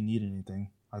call if you need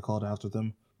anything, I called after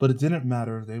them. But it didn't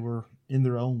matter. They were in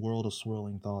their own world of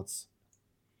swirling thoughts.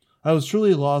 I was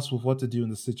truly lost with what to do in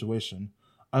this situation.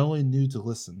 I only knew to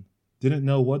listen. Didn't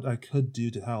know what I could do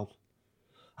to help.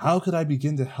 How could I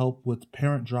begin to help with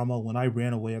parent drama when I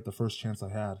ran away at the first chance I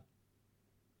had?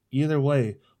 Either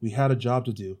way, we had a job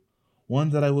to do. One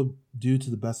that I would do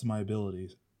to the best of my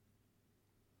abilities.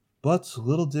 But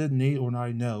little did Nate or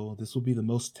I know this would be the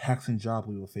most taxing job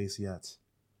we will face yet.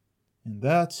 And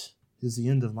that is the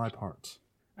end of my part.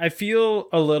 I feel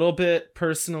a little bit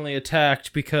personally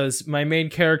attacked because my main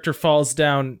character falls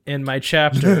down in my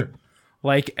chapter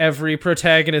like every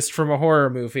protagonist from a horror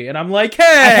movie. And I'm like, hey!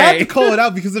 I had to call it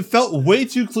out because it felt way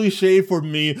too cliche for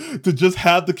me to just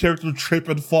have the character trip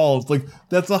and fall. It's like,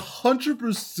 that's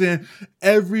 100%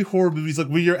 every horror movie. It's like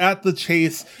when you're at the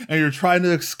chase and you're trying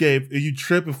to escape and you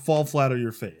trip and fall flat on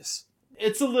your face.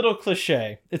 It's a little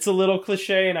cliche. It's a little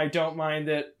cliche, and I don't mind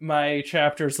that my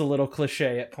chapter's a little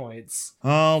cliche at points.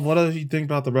 What do you think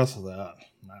about the rest of that?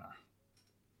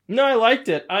 No, I liked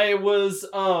it. I was,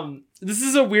 this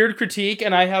is a weird critique,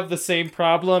 and I have the same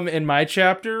problem in my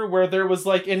chapter, where there was,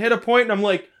 like, it hit a point, and I'm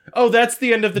like, oh, that's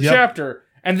the end of the chapter.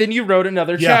 And then you wrote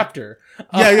another chapter.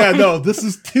 No, this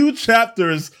is 2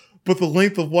 chapters, but the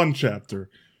length of 1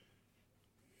 chapter.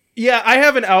 Yeah, I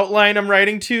have an outline I'm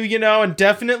writing to, and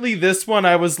definitely this one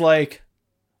I was like,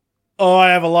 oh, I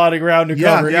have a lot of ground to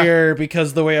cover here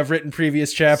because the way I've written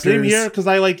previous chapters. Same here, because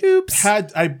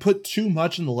I put too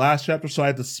much in the last chapter, so I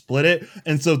had to split it.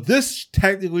 And so this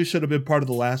technically should have been part of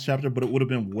the last chapter, but it would have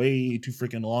been way too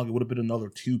freaking long. It would have been another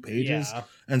 2 pages. Yeah.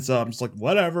 And so I'm just like,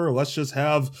 whatever, let's just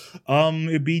have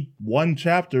it be 1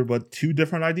 chapter, but 2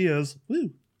 different ideas.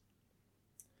 Woo.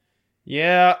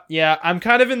 Yeah, I'm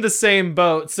kind of in the same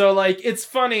boat. So, like, it's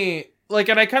funny, like,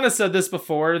 and I kind of said this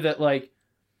before, that, like,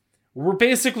 we're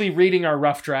basically reading our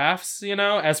rough drafts,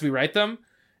 as we write them.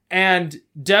 And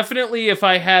definitely if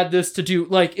I had this to do,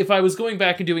 like, if I was going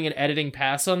back and doing an editing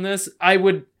pass on this,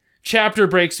 chapter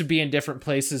breaks would be in different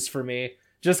places for me.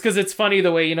 Just because it's funny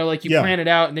the way, you plan it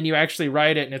out and then you actually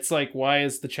write it and it's like, why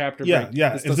is the chapter break?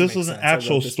 Yeah, if this was an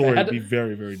actual story, it'd be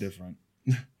very, very different.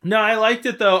 No, I liked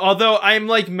it though. Although I'm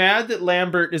like mad that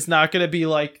Lambert is not going to be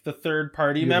like the third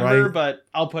party member, right. But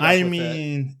I'll put up with it. I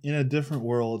mean, in a different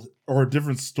world or a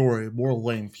different story, more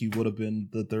length, he would have been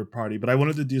the third party. But I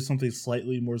wanted to do something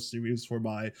slightly more serious for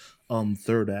my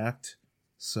third act.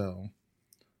 So,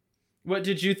 what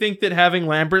did you think that having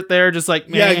Lambert there, just like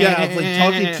it's like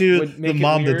talking to the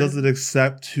mom that doesn't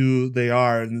accept who they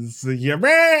are, and it's like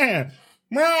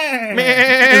and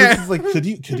it's like, could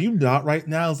you not right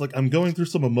now? It's like, I'm going through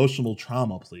some emotional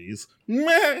trauma, please.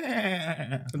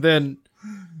 Then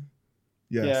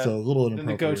so a little inappropriate. And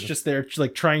the goat's just there,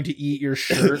 like trying to eat your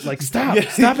shirt. Like, stop it.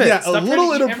 Stop a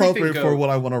little inappropriate for what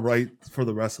I want to write for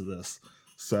the rest of this.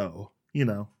 So, it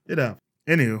happened.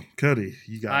 Anywho, Cody,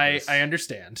 you got this. I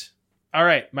understand. All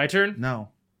right, my turn? No.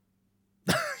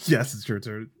 Yes, it's your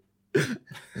turn.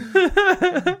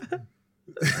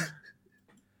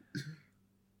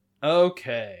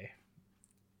 Okay.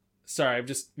 Sorry, I'm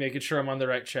just making sure I'm on the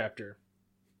right chapter.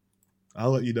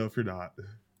 I'll let you know if you're not.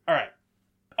 All right.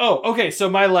 Oh, okay. So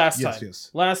my last time. Yes.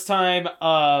 Last time,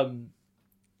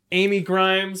 Amy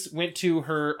Grimes went to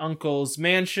her uncle's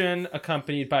mansion,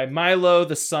 accompanied by Milo,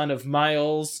 the son of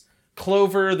Miles,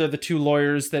 Clover. They're the two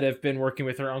lawyers that have been working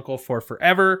with her uncle for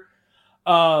forever.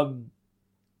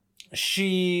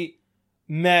 She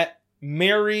met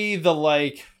Mary, the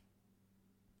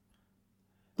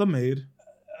maid.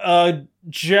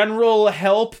 General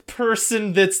help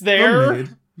person that's there. The maid.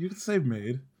 You could say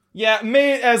maid. Yeah,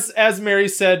 maid, as Mary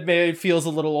said, maid feels a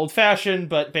little old-fashioned,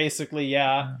 but basically,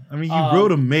 yeah. I mean, you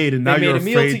wrote a maid, and now you're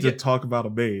afraid to get... talk about a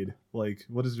maid. Like,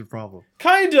 what is your problem?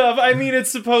 Kind of. I mean,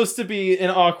 it's supposed to be an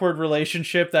awkward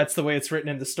relationship. That's the way it's written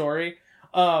in the story.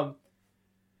 After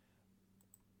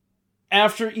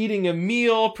eating a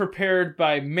meal prepared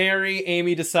by Mary,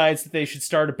 Amy decides that they should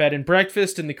start a bed and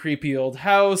breakfast in the creepy old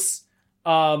house.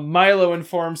 Milo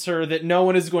informs her that no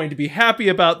one is going to be happy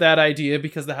about that idea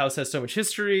because the house has so much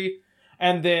history.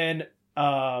 And then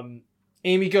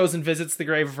Amy goes and visits the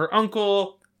grave of her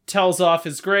uncle, tells off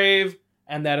his grave,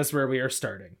 and that is where we are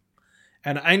starting.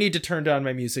 And I need to turn down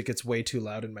my music. It's way too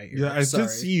loud in my ears. Yeah, I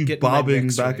did see you bobbing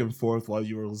back and forth while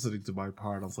you were listening to my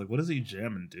part. I was like, what does he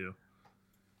jamming to?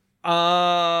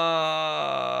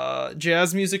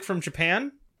 Jazz music from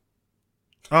Japan?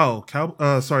 Oh,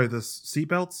 sorry, the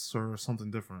seatbelts or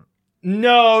something different?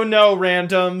 No,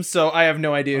 random. So I have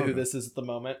no idea who this is at the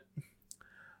moment.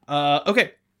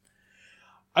 Okay.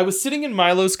 I was sitting in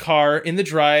Milo's car in the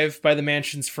drive by the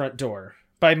mansion's front door.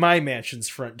 By my mansion's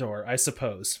front door, I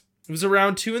suppose. It was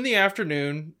around 2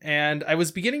 p.m, and I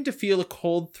was beginning to feel a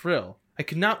cold thrill. I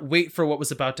could not wait for what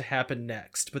was about to happen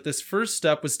next, but this first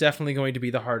step was definitely going to be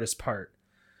the hardest part.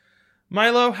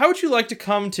 Milo, how would you like to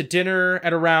come to dinner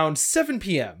at around 7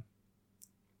 p.m?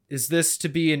 Is this to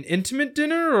be an intimate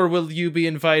dinner, or will you be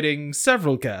inviting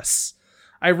several guests?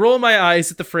 I roll my eyes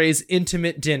at the phrase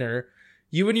intimate dinner.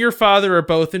 You and your father are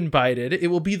both invited. It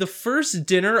will be the first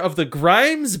dinner of the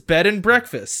Grimes bed and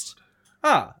breakfast.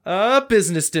 A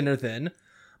business dinner then.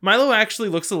 Milo actually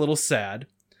looks a little sad.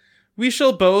 We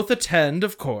shall both attend,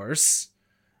 of course.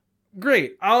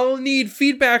 Great. I'll need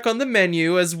feedback on the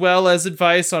menu as well as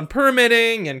advice on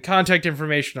permitting and contact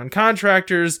information on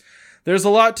contractors. There's a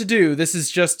lot to do. This is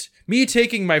just me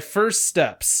taking my first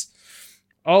steps.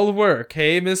 All work,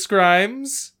 hey, Miss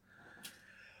Grimes?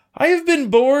 I have been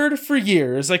bored for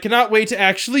years. I cannot wait to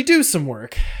actually do some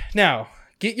work. Now,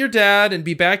 get your dad and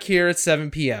be back here at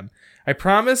 7 p.m. I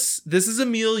promise this is a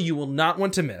meal you will not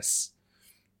want to miss.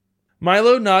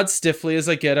 Milo nods stiffly as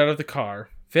I get out of the car.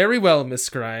 Very well, Miss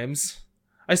Grimes.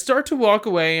 I start to walk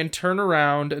away and turn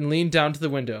around and lean down to the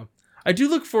window. I do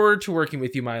look forward to working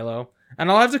with you, Milo, and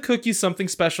I'll have to cook you something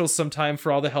special sometime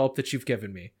for all the help that you've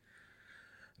given me.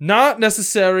 Not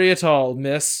necessary at all,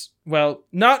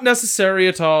 not necessary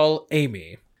at all,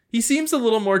 Amy. He seems a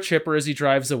little more chipper as he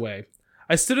drives away.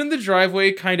 I stood in the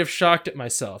driveway kind of shocked at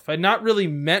myself. I'd not really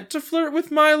meant to flirt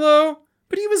with Milo,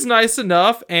 but he was nice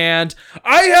enough, and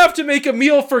I have to make a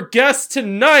meal for guests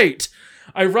tonight!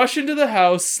 I rush into the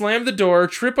house, slam the door,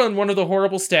 trip on one of the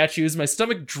horrible statues. My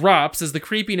stomach drops as the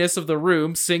creepiness of the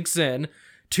room sinks in.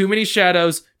 Too many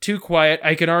shadows, too quiet.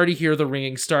 I can already hear the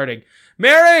ringing starting.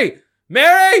 Mary!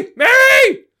 Mary!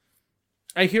 Mary!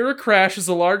 I hear a crash as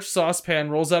a large saucepan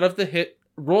rolls out of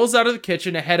the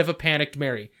kitchen ahead of a panicked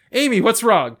Mary. Amy, what's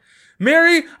wrong?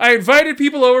 Mary, I invited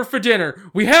people over for dinner.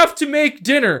 We have to make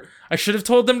dinner. I should have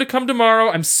told them to come tomorrow.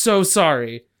 I'm so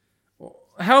sorry.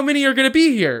 How many are going to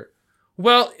be here?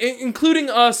 Well,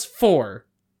 including us 4.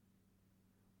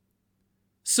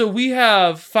 So we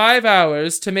have 5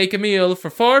 hours to make a meal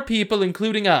for 4 people,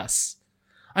 including us.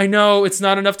 I know, it's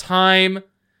not enough time.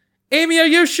 Amy, are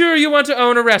you sure you want to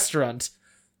own a restaurant?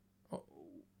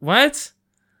 What?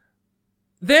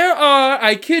 There are,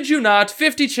 I kid you not,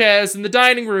 50 chairs in the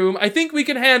dining room. I think we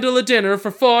can handle a dinner for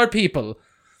 4 people.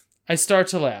 I start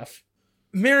to laugh.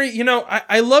 Mary,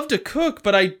 I love to cook,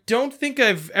 but I don't think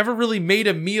I've ever really made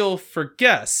a meal for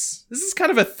guests. This is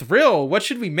kind of a thrill. What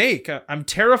should we make? I'm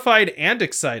terrified and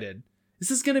excited.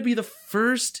 This is going to be the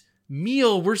first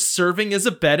meal we're serving as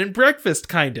a bed and breakfast,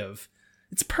 kind of.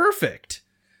 It's perfect.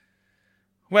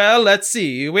 Well, let's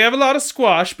see. We have a lot of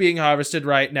squash being harvested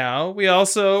right now. We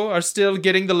also are still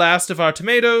getting the last of our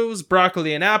tomatoes,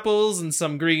 broccoli and apples, and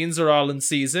some greens are all in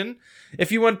season. If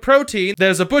you want protein,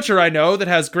 there's a butcher I know that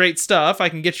has great stuff. I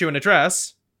can get you an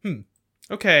address.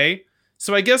 Okay.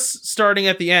 So I guess starting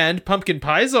at the end, pumpkin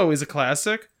pie's always a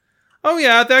classic. Oh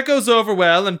yeah, that goes over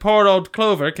well, and poor old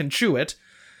Clover can chew it.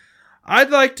 I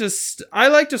like to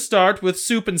start with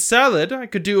soup and salad. I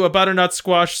could do a butternut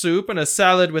squash soup and a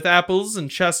salad with apples and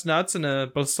chestnuts and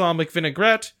a balsamic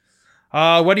vinaigrette.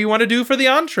 What do you want to do for the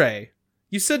entree?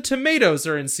 You said tomatoes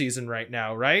are in season right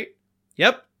now, right?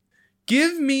 Yep.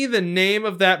 Give me the name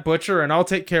of that butcher and I'll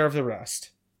take care of the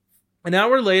rest. An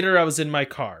hour later, I was in my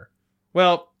car.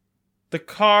 Well, the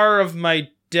car of my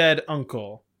dead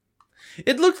uncle.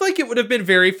 It looked like it would have been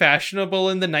very fashionable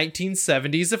in the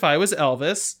 1970s if I was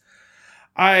Elvis.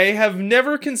 I have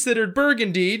never considered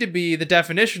burgundy to be the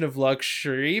definition of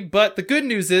luxury, but the good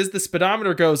news is the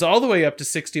speedometer goes all the way up to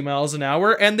 60 miles an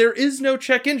hour and there is no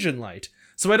check engine light,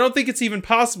 so I don't think it's even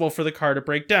possible for the car to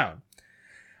break down.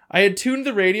 I had tuned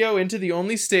the radio into the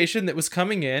only station that was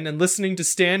coming in and listening to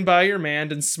Stand By Your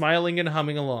Man and smiling and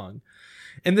humming along.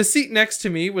 In the seat next to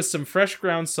me was some fresh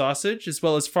ground sausage, as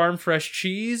well as farm fresh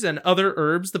cheese and other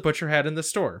herbs the butcher had in the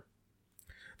store.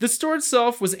 The store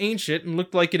itself was ancient and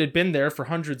looked like it had been there for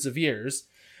hundreds of years.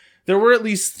 There were at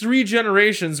least 3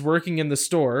 generations working in the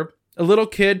store, a little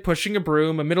kid pushing a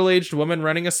broom, a middle-aged woman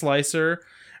running a slicer,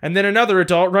 and then another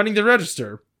adult running the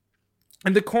register.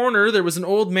 In the corner, there was an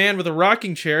old man with a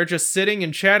rocking chair just sitting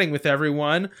and chatting with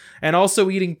everyone, and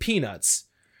also eating peanuts.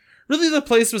 Really, the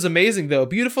place was amazing, though.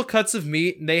 Beautiful cuts of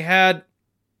meat, and they had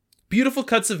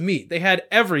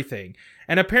everything.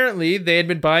 And apparently, they had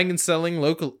been buying and selling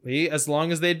locally as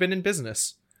long as they had been in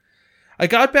business. I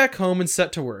got back home and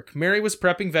set to work. Mary was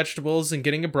prepping vegetables and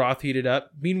getting a broth heated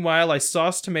up. Meanwhile, I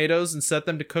sauced tomatoes and set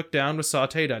them to cook down with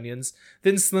sautéed onions,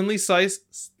 then thinly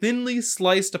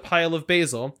sliced a pile of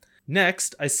basil.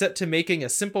 Next, I set to making a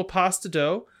simple pasta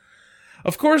dough.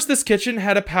 Of course, this kitchen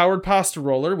had a powered pasta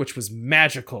roller, which was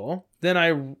magical.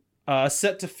 Then I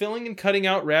set to filling and cutting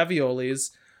out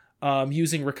raviolis,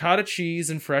 using ricotta cheese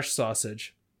and fresh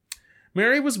sausage.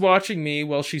 Mary was watching me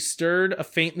while she stirred a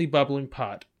faintly bubbling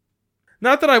pot.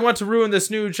 Not that I want to ruin this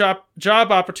new job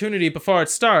opportunity before it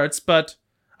starts, but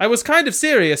I was kind of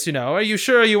serious, you know. Are you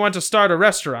sure you want to start a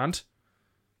restaurant?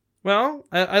 Well,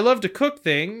 I love to cook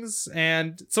things,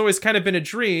 and it's always kind of been a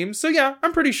dream, so yeah,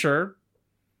 I'm pretty sure.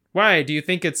 Why, do you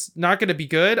think it's not going to be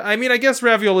good? I mean, I guess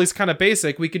ravioli's kind of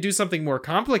basic. We could do something more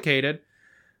complicated.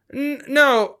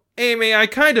 No, Amy, I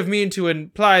kind of mean to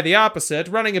imply the opposite.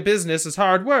 Running a business is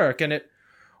hard work, and it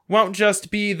won't just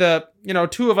be the,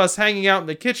 2 of us hanging out in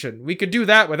the kitchen. We could do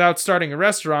that without starting a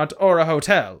restaurant or a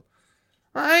hotel.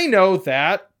 I know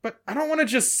that, but I don't want to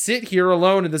just sit here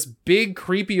alone in this big,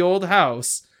 creepy old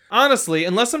house. Honestly,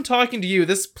 unless I'm talking to you,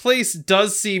 this place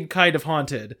does seem kind of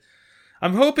haunted.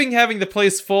 I'm hoping having the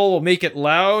place full will make it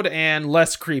loud and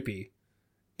less creepy.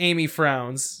 Amy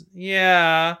frowns.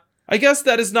 Yeah, I guess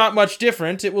that is not much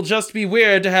different. It will just be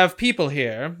weird to have people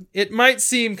here. It might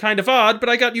seem kind of odd, but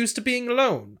I got used to being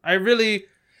alone. Really,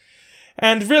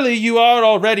 you are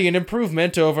already an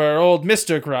improvement over old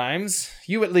Mr. Grimes.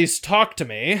 You at least talk to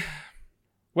me.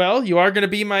 Well, you are going to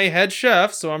be my head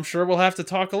chef, so I'm sure we'll have to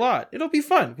talk a lot. It'll be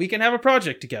fun. We can have a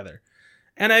project together.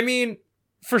 And I mean,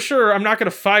 for sure, I'm not going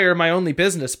to fire my only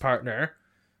business partner.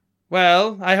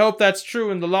 Well, I hope that's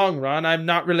true in the long run. I'm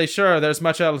not really sure there's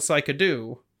much else I could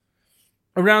do.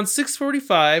 Around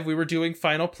 6:45, we were doing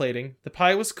final plating. The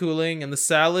pie was cooling, and the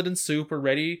salad and soup were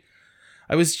ready.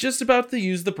 I was just about to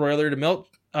use the broiler to melt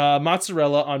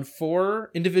mozzarella on 4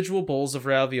 individual bowls of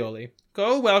ravioli.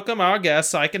 Go welcome our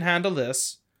guests. I can handle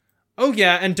this. Oh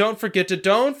yeah, and don't forget to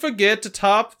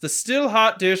top the still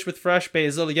hot dish with fresh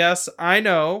basil. Yes, I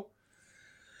know.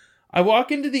 I walk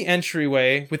into the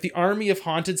entryway with the army of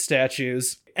haunted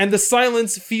statues, and the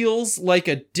silence feels like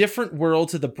a different world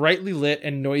to the brightly lit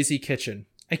and noisy kitchen.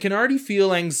 I can already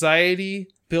feel anxiety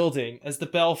building as the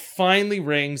bell finally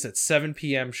rings at 7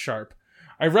 p.m. sharp.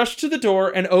 I rush to the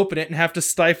door and open it and have to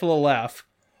stifle a laugh.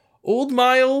 Old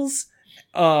Miles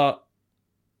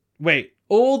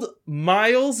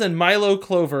and Milo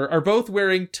Clover are both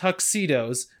wearing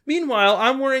tuxedos. Meanwhile,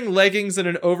 I'm wearing leggings and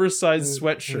an oversized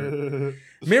sweatshirt.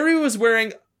 Mary was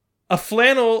wearing a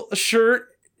flannel shirt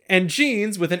and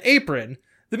jeans with an apron.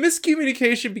 The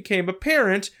miscommunication became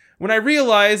apparent when I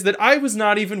realized that I was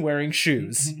not even wearing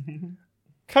shoes.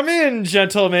 Come in,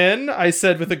 gentlemen, I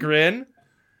said with a grin.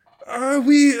 Are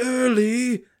we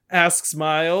early? Asks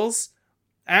Miles,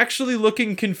 actually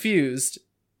looking confused.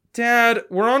 Dad,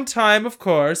 we're on time, of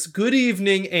course. Good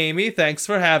evening, Amy. Thanks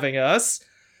for having us.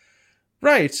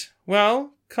 Right.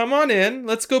 Well, come on in.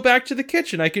 Let's go back to the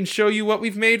kitchen. I can show you what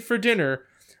we've made for dinner.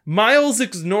 Miles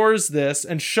ignores this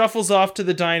and shuffles off to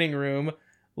the dining room,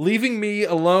 leaving me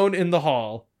alone in the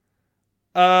hall.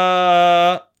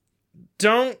 Don't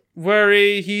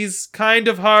worry. He's kind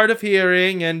of hard of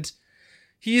hearing, and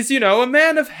he's, a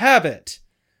man of habit.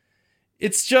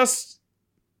 It's just...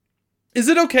 Is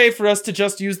it okay for us to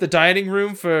just use the dining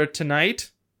room for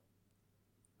tonight?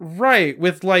 Right,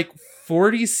 with like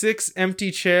 46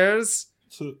 empty chairs?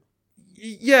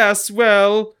 Yes,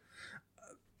 well,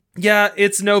 yeah,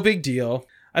 it's no big deal.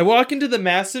 I walk into the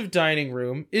massive dining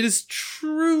room. It is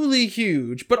truly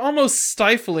huge, but almost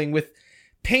stifling, with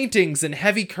paintings and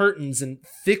heavy curtains and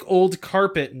thick old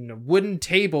carpet and a wooden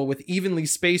table with evenly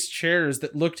spaced chairs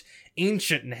that looked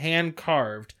ancient and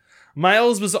hand-carved.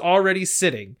 Miles was already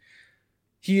sitting.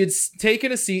 He had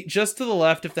taken a seat just to the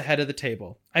left of the head of the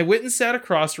table. I went and sat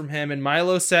across from him, and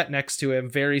Milo sat next to him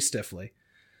very stiffly.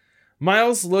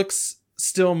 Miles looks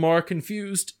still more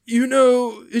confused. You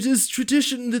know, it is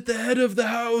tradition that the head of the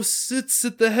house sits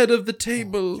at the head of the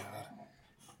table.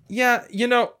 Yeah, you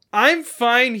know, I'm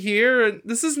fine here, and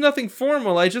this is nothing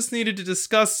formal. I just needed to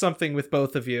discuss something with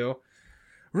both of you.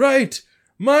 Right.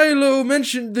 Milo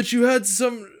mentioned that you had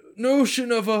some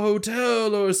notion of a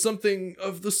hotel or something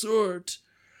of the sort.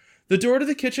 The door to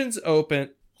the kitchen opens.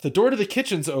 The door to the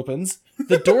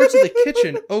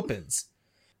kitchen opens.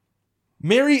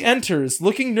 Mary enters,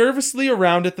 looking nervously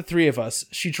around at the three of us.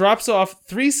 She drops off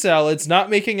 3 salads, not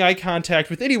making eye contact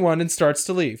with anyone, and starts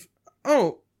to leave.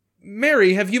 Oh,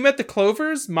 Mary, have you met the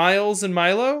Clovers, Miles and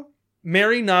Milo?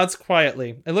 Mary nods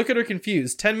quietly. I look at her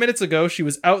confused. 10 minutes ago, she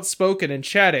was outspoken and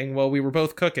chatting while we were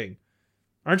both cooking.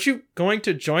 Aren't you going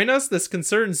to join us? This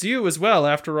concerns you as well,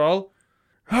 after all.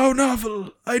 How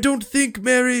novel. I don't think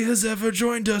Mary has ever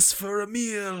joined us for a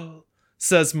meal,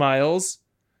 says Miles.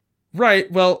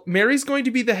 Right, well, Mary's going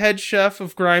to be the head chef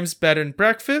of Grimes' Bed and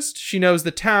Breakfast. She knows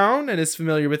the town and is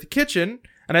familiar with the kitchen,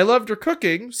 and I loved her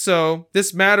cooking, so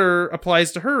this matter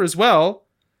applies to her as well.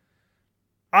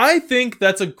 I think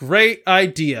that's a great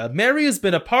idea. Mary has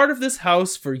been a part of this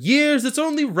house for years. It's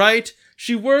only right.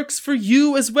 She works for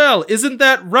you as well. Isn't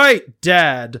that right,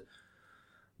 Dad?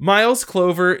 Miles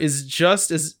Clover is just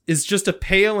a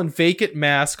pale and vacant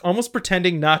mask, almost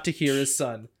pretending not to hear his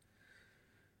son.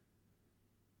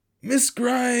 Miss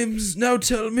Grimes, now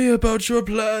tell me about your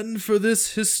plan for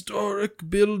this historic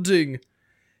building.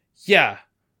 Yeah,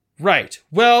 right.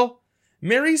 Well,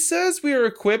 Mary says we are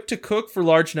equipped to cook for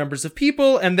large numbers of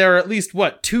people, and there are at least,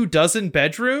 24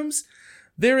 bedrooms?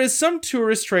 There is some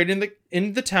tourist trade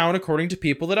in the town, according to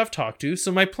people that I've talked to,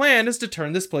 so my plan is to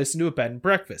turn this place into a bed and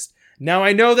breakfast. Now,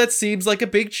 I know that seems like a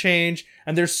big change,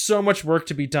 and there's so much work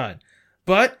to be done.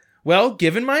 But, well,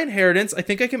 given my inheritance, I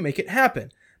think I can make it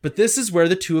happen. But this is where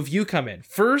the two of you come in.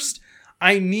 First,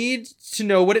 I need to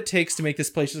know what it takes to make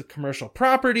this place a commercial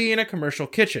property and a commercial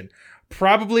kitchen.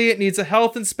 Probably it needs a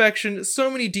health inspection, so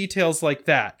many details like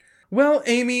that. Well,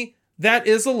 Amy, that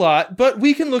is a lot, but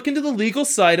we can look into the legal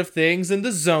side of things and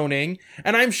the zoning,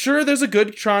 and I'm sure there's a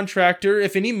good contractor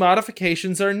if any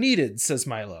modifications are needed, says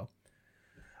Milo.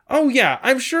 Oh yeah,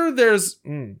 I'm sure there's...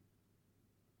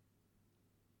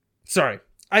 Sorry.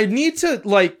 I need to,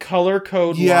 color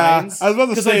code lines. I was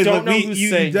about to say, I don't know who's you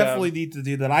saying definitely them. need to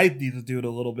do that. I need to do it a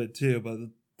little bit too, but,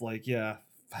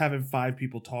 having 5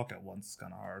 people talk at once is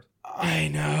kind of hard. I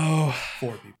know.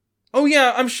 4 people. Oh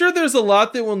yeah, I'm sure there's a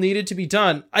lot that will need to be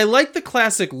done. I like the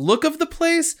classic look of the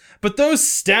place, but those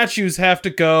statues have to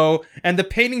go, and the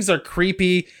paintings are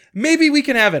creepy. Maybe we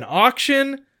can have an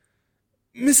auction?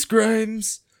 Miss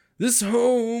Grimes, this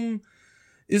home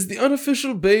is the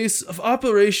unofficial base of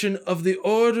operation of the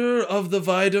Order of the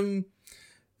Vidum.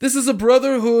 This is a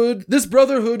brotherhood. This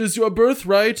brotherhood is your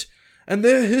birthright, and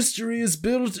their history is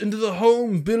built into the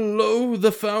home below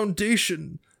the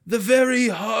foundation, the very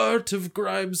heart of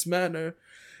Grimes Manor.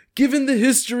 Given the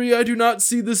history, I do not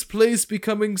see this place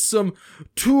becoming some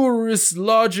tourist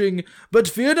lodging, but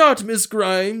fear not, Miss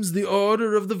Grimes, the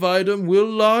Order of the Vidum will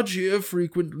lodge here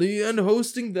frequently, and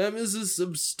hosting them is a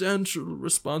substantial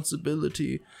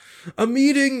responsibility. A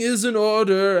meeting is in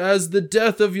order, as the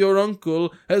death of your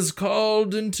uncle has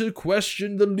called into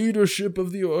question the leadership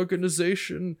of the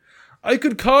organization. I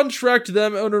could contract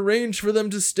them and arrange for them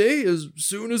to stay as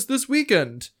soon as this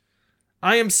weekend.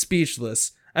 I am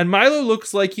speechless, and Milo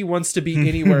looks like he wants to be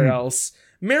anywhere else.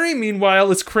 Mary,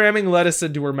 meanwhile, is cramming lettuce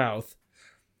into her mouth.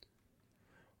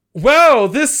 Wow,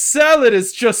 this salad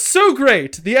is just so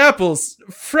great! The apples,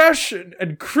 fresh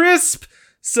and crisp,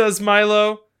 says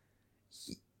Milo.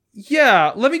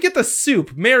 Yeah, let me get the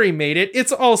soup. Mary made it.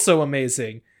 It's also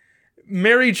amazing.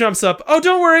 Mary jumps up. Oh,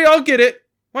 don't worry, I'll get it.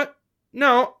 What?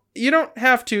 No, you don't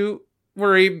have to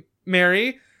worry,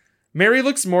 Mary. Mary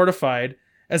looks mortified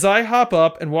as I hop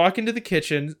up and walk into the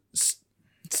kitchen,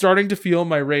 starting to feel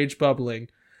my rage bubbling.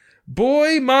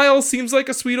 Boy, Miles seems like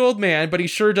a sweet old man, but he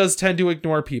sure does tend to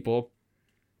ignore people.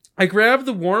 I grab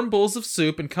the warm bowls of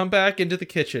soup and come back into the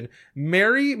kitchen.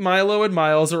 Mary, Milo, and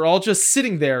Miles are all just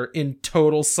sitting there in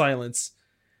total silence.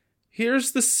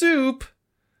 Here's the soup.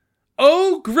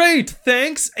 Oh, great.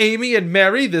 Thanks, Amy and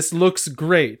Mary. This looks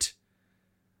great.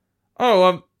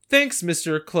 Oh, thanks,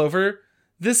 Mr. Clover.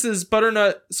 This is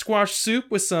butternut squash soup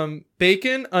with some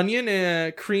bacon,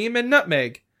 onion, cream, and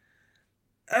nutmeg.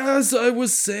 As I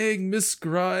was saying, Miss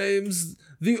Grimes,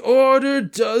 the order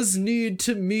does need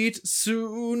to meet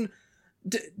soon.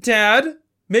 Dad,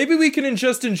 maybe we can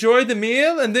just enjoy the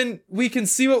meal and then we can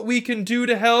see what we can do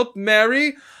to help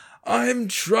Mary. I'm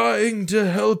trying to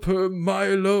help her,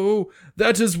 Milo.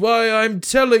 That is why I'm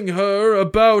telling her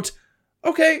about...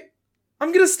 Okay,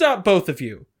 I'm gonna stop both of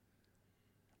you.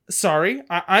 Sorry,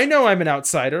 I know I'm an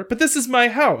outsider, but this is my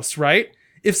house, right?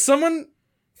 If someone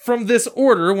from this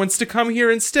order wants to come here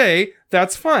and stay,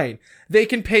 that's fine. They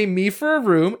can pay me for a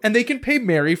room, and they can pay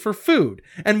Mary for food,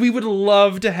 and we would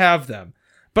love to have them.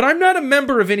 But I'm not a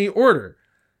member of any order.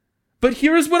 But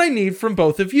here is what I need from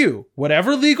both of you.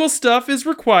 Whatever legal stuff is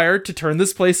required to turn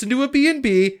this place into a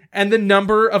B&B, and the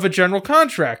number of a general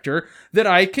contractor that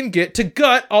I can get to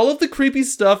gut all of the creepy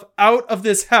stuff out of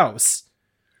this house.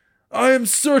 I am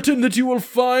certain that you will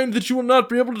find that you will not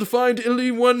be able to find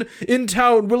anyone in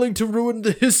town willing to ruin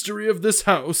the history of this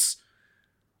house.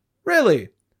 Really?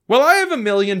 Well, I have $1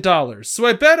 million, so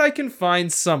I bet I can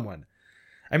find someone.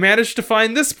 I managed to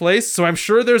find this place, so I'm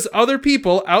sure there's other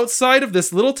people outside of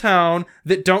this little town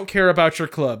that don't care about your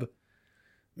club.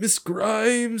 Miss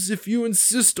Grimes, if you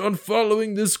insist on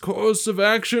following this course of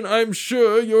action, I'm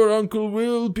sure your uncle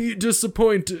will be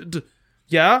disappointed.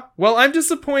 Yeah? Well, I'm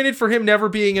disappointed for him never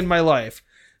being in my life.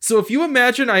 So if you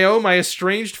imagine I owe my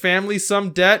estranged family some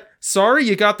debt, sorry,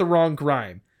 you got the wrong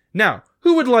Grime. Now,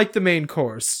 who would like the main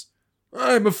course?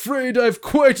 I'm afraid I've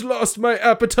quite lost my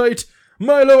appetite.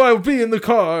 Milo, I'll be in the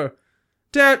car.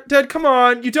 Dad, come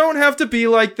on. You don't have to be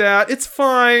like that. It's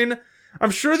fine.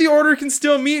 I'm sure the order can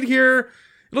still meet here.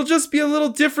 It'll just be a little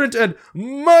different and...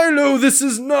 Milo, this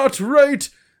is not right.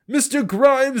 Mr.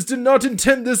 Grimes did not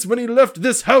intend this when he left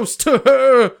this house to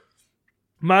her.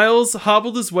 Miles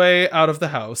hobbled his way out of the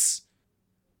house.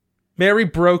 Mary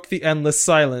broke the endless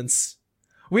silence.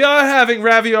 We are having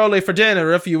ravioli for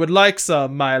dinner if you would like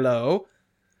some, Milo.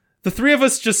 The three of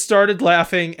us just started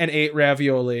laughing and ate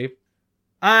ravioli.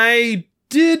 I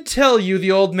did tell you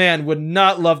the old man would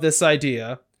not love this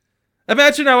idea.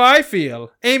 Imagine how I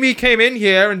feel. Amy came in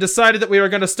here and decided that we were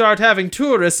going to start having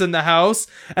tourists in the house,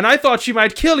 and I thought she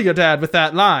might kill your dad with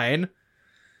that line.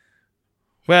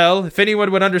 Well, if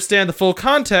anyone would understand the full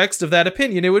context of that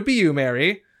opinion, it would be you,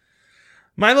 Mary.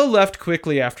 Milo left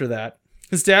quickly after that.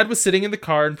 His dad was sitting in the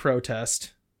car in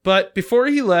protest. But before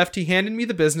he left, he handed me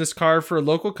the business card for a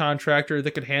local contractor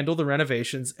that could handle the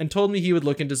renovations and told me he would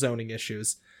look into zoning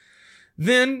issues.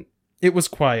 Then it was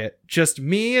quiet, just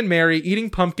me and Mary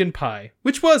eating pumpkin pie,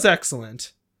 which was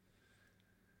excellent.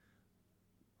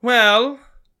 Well,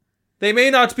 they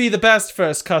may not be the best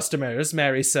first customers,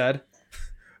 Mary said.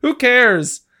 Who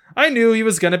cares? I knew he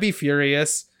was gonna be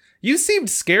furious. You seemed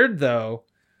scared, though.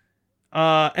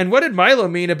 And what did Milo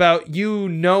mean about you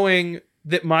knowing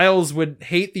that Miles would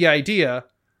hate the idea?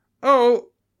 Oh,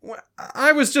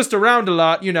 I was just around a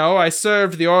lot, you know. I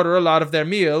served the order a lot of their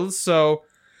meals, so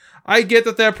I get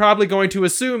that they're probably going to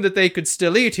assume that they could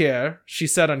still eat here, she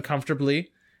said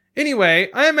uncomfortably. Anyway,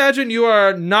 I imagine you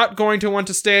are not going to want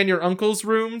to stay in your uncle's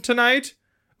room tonight?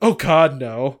 Oh God,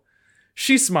 no.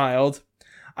 She smiled.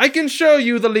 I can show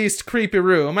you the least creepy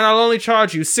room, and I'll only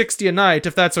charge you $60 a night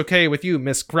if that's okay with you,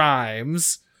 Miss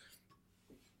Grimes.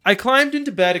 I climbed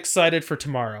into bed excited for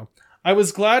tomorrow. I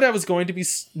was glad I was not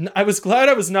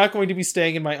going to be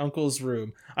staying in my uncle's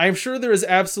room. I am sure there is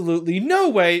absolutely no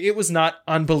way it was not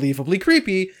unbelievably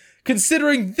creepy,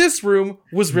 considering this room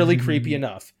was really creepy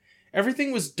enough.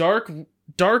 Everything was dark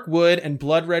wood and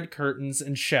blood-red curtains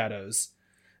and shadows.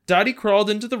 Dottie crawled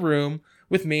into the room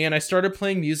with me, and I started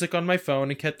playing music on my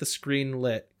phone and kept the screen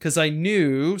lit, because I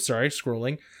knew,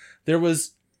 there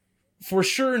was for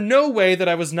sure no way that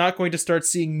I was not going to start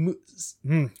seeing...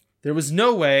 There was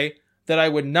no way that I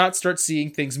would not start seeing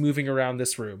things moving around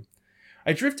this room.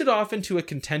 I drifted off into a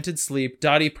contented sleep,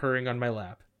 Dottie purring on my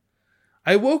lap.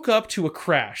 I woke up to a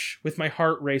crash, with my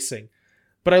heart racing.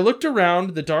 But when I looked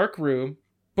around the dark room,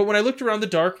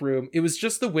 it was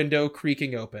just the window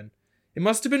creaking open. It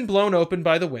must have been blown open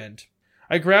by the wind.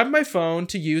 I grabbed my phone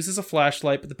to use as a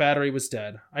flashlight, but the battery was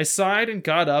dead. I sighed and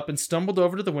got up and stumbled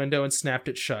over to the window and snapped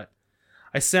it shut.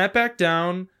 I sat back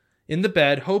down in the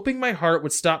bed, hoping my heart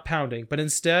would stop pounding, but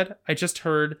instead, I just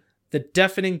heard the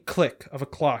deafening click of a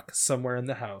clock somewhere in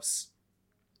the house.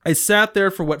 I sat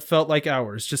there for what felt like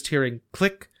hours, just hearing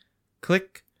click,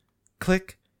 click,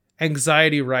 click,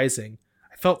 anxiety rising.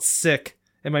 I felt sick,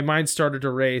 and my mind started to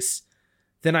race.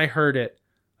 Then I heard it.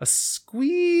 A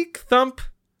squeak thump,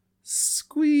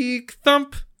 squeak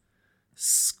thump,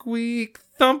 squeak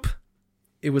thump.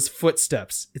 It was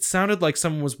footsteps. It sounded like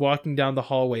someone was walking down the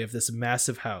hallway of this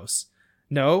massive house.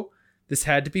 No, this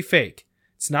had to be fake.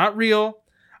 It's not real.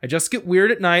 I just get weird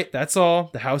at night, that's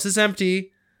all. The house is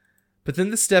empty. But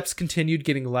then the steps continued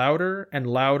getting louder and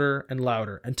louder and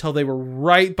louder until they were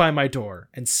right by my door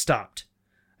and stopped.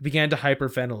 I began to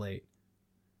hyperventilate.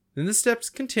 Then the steps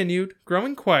continued,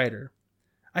 growing quieter.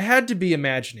 I had to be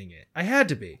imagining it. I had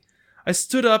to be. I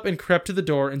stood up and crept to the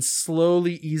door and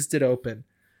slowly eased it open,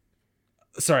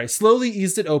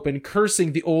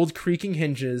 cursing the old creaking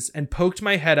hinges, and poked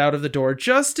my head out of the door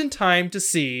just in time to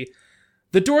see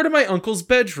the door to my uncle's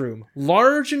bedroom,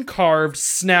 large and carved,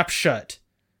 snap shut.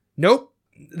 Nope,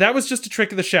 that was just a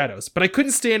trick of the shadows, but I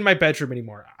couldn't stay in my bedroom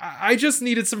anymore. I just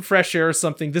needed some fresh air or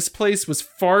something. This place was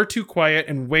far too quiet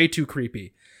and way too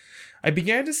creepy. I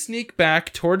began to sneak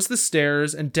back towards the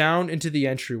stairs and down into the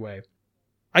entryway.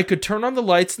 I could turn on the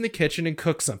lights in the kitchen and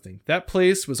cook something. That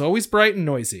place was always bright and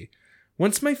noisy.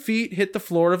 Once my feet hit the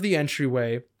floor of the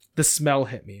entryway, the smell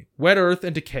hit me. Wet earth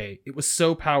and decay. It was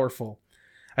so powerful.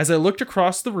 As I looked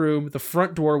across the room, the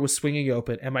front door was swinging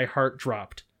open and my heart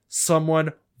dropped.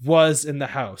 Someone was in the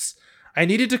house. I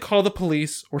needed to call the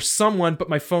police or someone, but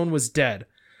my phone was dead.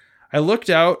 I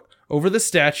looked out over the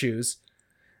statues.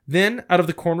 Then, out of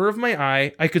the corner of my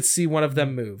eye, I could see one of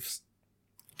them move.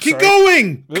 Keep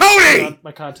going! Oops, Cody!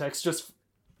 My context just...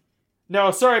 No,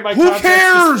 sorry, my Who context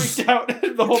cares? just freaked out.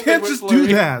 The whole You can't thing was just do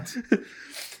blurry.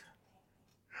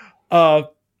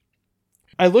 that.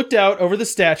 I looked out over the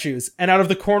statues, and out of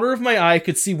the corner of my eye, I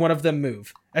could see one of them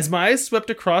move. As my eyes swept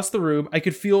across the room, I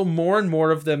could feel more and more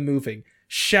of them moving.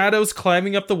 Shadows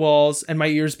climbing up the walls, and my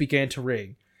ears began to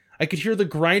ring. I could hear the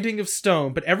grinding of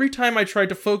stone, but every time I tried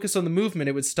to focus on the movement,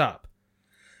 it would stop.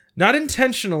 Not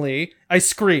intentionally, I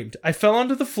screamed. I fell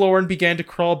onto the floor and began to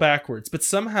crawl backwards, but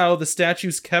somehow the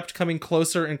statues kept coming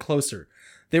closer and closer.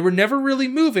 They were never really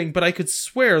moving, but I could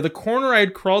swear the corner I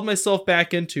had crawled myself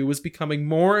back into was becoming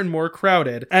more and more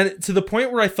crowded, and to the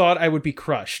point where I thought I would be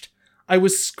crushed. I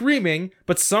was screaming,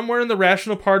 but somewhere in the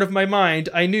rational part of my mind,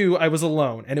 I knew I was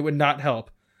alone, and it would not help.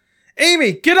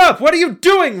 Amy, get up! What are you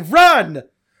doing? Run!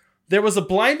 There was a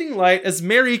blinding light as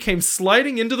Mary came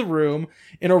sliding into the room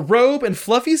in a robe and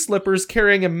fluffy slippers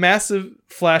carrying a massive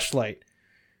flashlight.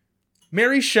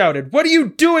 Mary shouted, "What are you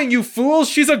doing, you fools?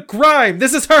 She's a grime!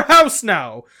 This is her house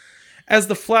now!" As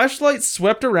the flashlight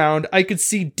swept around, I could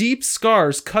see deep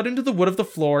scars cut into the wood of the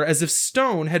floor as if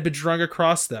stone had been drung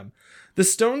across them. The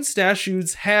stone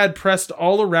statues had pressed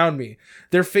all around me,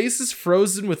 their faces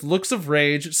frozen with looks of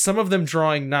rage, some of them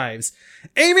drawing knives.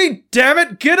 "Amy, damn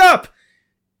it, get up!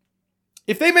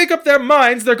 If they make up their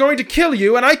minds, they're going to kill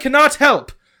you, and I cannot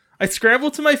help." I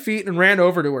scrambled to my feet and ran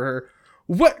over to her.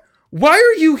 "What? Why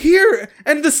are you here?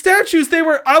 And the statues,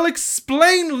 I'll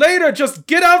explain later. Just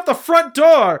get out the front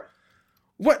door."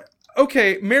 What?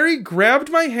 Okay, Mary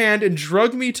grabbed my hand and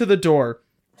dragged me to the door.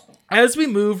 As we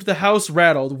moved, the house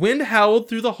rattled. Wind howled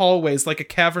through the hallways like a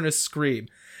cavernous scream.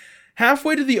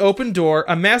 Halfway to the open door,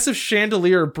 a massive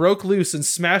chandelier broke loose and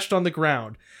smashed on the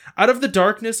ground. Out of the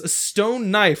darkness, a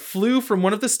stone knife flew from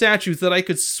one of the statues that I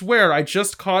could swear I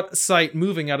just caught sight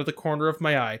moving out of the corner of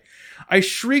my eye. I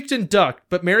shrieked and ducked,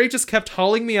 but Mary just kept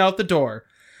hauling me out the door.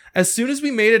 As soon as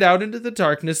we made it out into the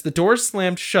darkness, the door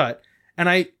slammed shut, and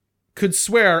I could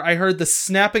swear I heard the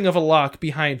snapping of a lock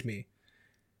behind me.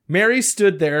 Mary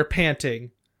stood there,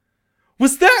 panting.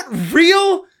 "Was that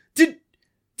real?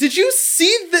 Did you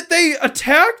see that they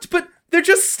attacked? But they're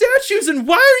just statues, and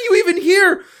why are you even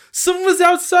here? Someone was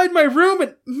outside my room,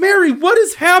 and Mary, what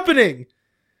is happening?"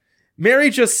 Mary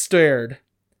just stared.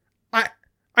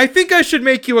 I think I should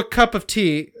make you a cup of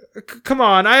tea. Come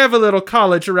on, I have a little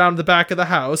college around the back of the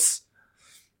house."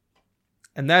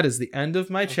 And that is the end of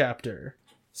my chapter.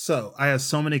 So, I have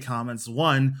so many comments.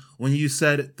 One, when you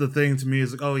said the thing to me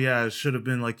is like, "Oh yeah, it should have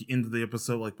been like the end of the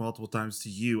episode like multiple times to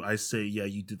you," I say, yeah,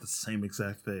 you did the same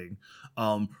exact thing.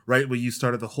 Right when you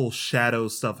started the whole shadow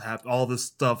stuff, all this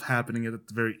stuff happening at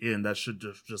the very end, that should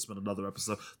just been another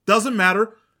episode. Doesn't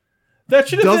matter. That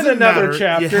should have been another matter.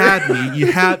 chapter.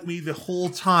 You had me the whole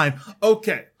time.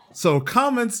 Okay, so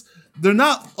comments, they're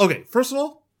not, okay, first of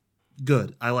all,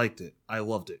 good. I liked it. I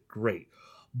loved it. Great.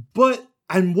 But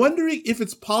I'm wondering if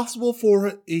it's possible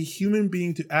for a human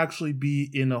being to actually be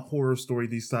in a horror story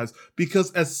these times,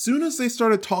 because as soon as they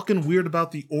started talking weird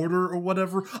about the order or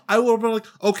whatever, I will be like,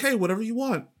 okay, whatever you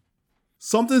want.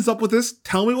 Something's up with this.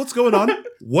 Tell me what's going on.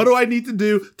 What do I need to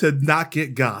do to not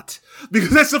get got?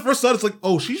 Because that's the first thought. It's like,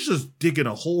 oh, she's just digging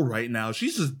a hole right now.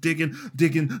 She's just digging.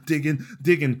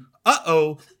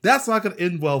 Uh-oh, that's not going to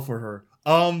end well for her.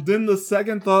 Then the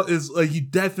second thought is like you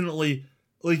definitely,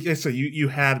 like I said, you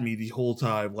had me the whole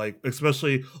time, like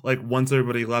especially like once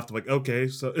everybody left, I'm like okay,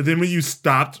 so and then when you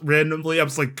stopped randomly, I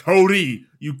was like, Cody,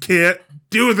 you can't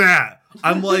do that.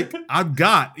 I'm like,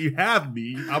 you have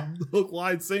me. I'm hook,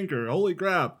 line, sinker. Holy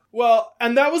crap. Well,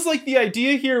 and that was like the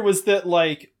idea here was that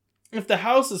like if the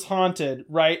house is haunted,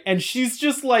 right, and she's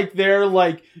just like there,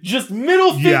 like just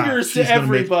middle fingers to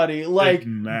everybody, like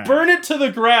burn it to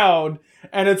the ground,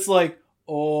 and it's like,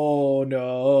 oh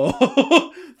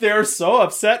no. They're so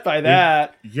upset by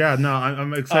that. Yeah, no,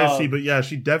 I'm excited to see, but yeah,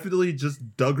 she definitely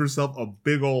just dug herself a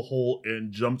big old hole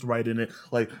and jumped right in it.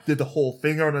 Like, did the whole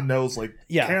finger on her nose, like,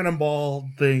 cannonball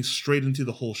thing straight into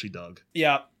the hole she dug.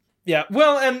 Yeah. Yeah.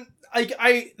 Well, and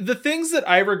the things that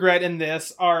I regret in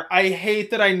this are, I hate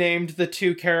that I named the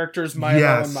two characters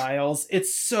Milo and Miles.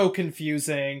 It's so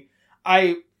confusing.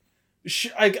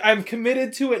 I'm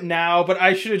committed to it now, but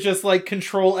I should have just like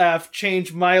Control F,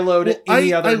 change Milo to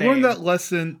any other name. I learned that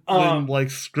lesson when like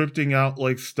scripting out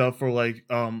like stuff for like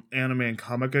anime and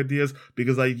comic ideas,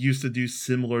 because I used to do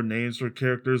similar names for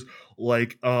characters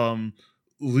like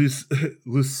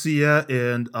Lucia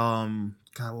and God,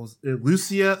 what was it?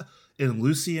 Lucia and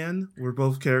Lucien were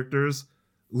both characters.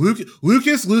 Lucas,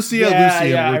 Lucia,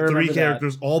 Lucien were three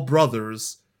characters, all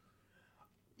brothers.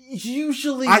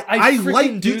 Usually, I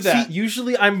like do that.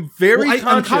 Usually, I'm very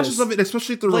I'm conscious of it,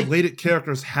 especially if the related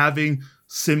characters having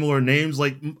similar names.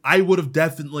 Like, I would have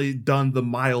definitely done the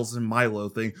Miles and Milo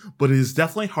thing, but it is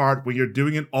definitely hard when you're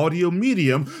doing an audio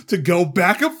medium to go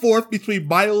back and forth between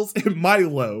Miles and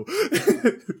Milo.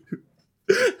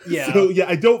 Yeah. So, yeah,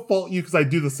 I don't fault you because I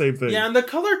do the same thing. Yeah, and the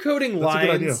color coding lines... a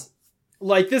good idea.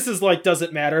 Like, this is, like,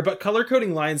 doesn't matter, but color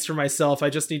coding lines for myself,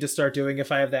 I just need to start doing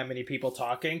if I have that many people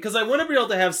talking. Because I want to be able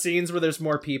to have scenes where there's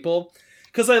more people.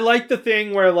 Because I like the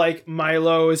thing where, like,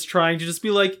 Milo is trying to just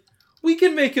be like, we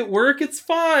can make it work, it's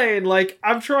fine. Like,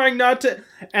 I'm trying not to...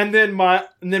 And then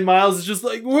Miles is just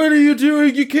like, what are you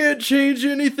doing? You can't change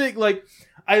anything. Like,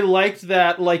 I liked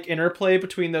that, like, interplay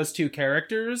between those two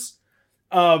characters.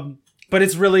 But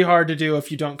it's really hard to do if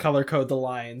you don't color code the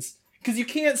lines. Because you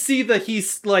can't see the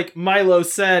he's like Milo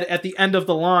said at the end of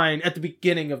the line at the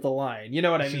beginning of the line. You know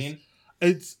what I mean?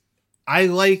 I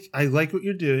like what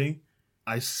you're doing.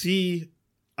 I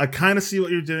kind of see what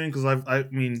you're doing because I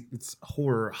mean it's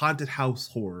horror, haunted house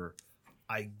horror.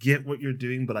 I get what you're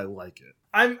doing, but I like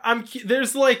it.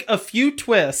 There's like a few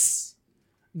twists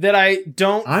that I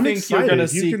don't think excited. You're gonna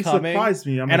see you can coming. Surprise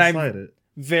me. I'm excited.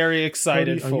 Very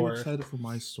excited Cody, are you excited for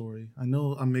my story? I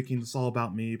know I'm making this all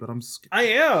about me, but I'm scared. I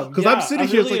am. Because I'm sitting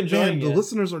here really like, man, the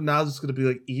listeners are now just going to be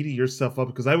like eating yourself up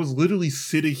because I was literally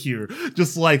sitting here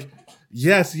just like,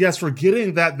 yes,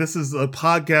 forgetting that this is a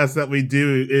podcast that we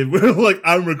do and we're like,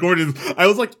 I'm recording. I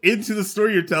was like into the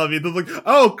story you're telling me. And I was like,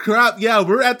 oh crap, yeah,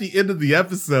 we're at the end of the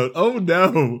episode. Oh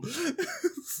no.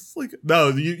 It's like, no,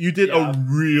 you did a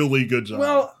really good job.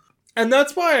 Well, and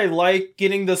that's why I like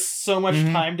getting this so much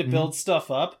time to build stuff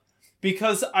up,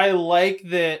 because I like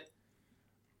that,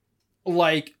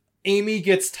 like, Amy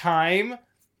gets time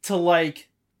to, like,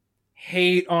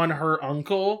 hate on her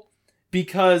uncle,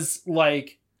 because,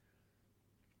 like,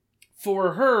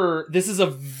 for her, this is a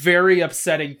very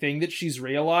upsetting thing that she's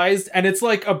realized, and it's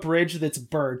like a bridge that's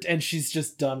burnt, and she's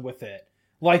just done with it.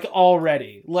 Like,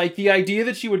 already. Like, the idea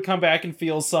that she would come back and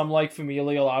feel some, like,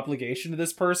 familial obligation to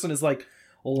this person is, like,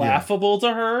 laughable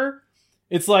to her.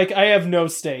 It's like, I have no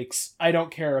stakes. I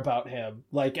don't care about him.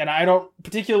 Like, and I don't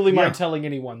particularly mind telling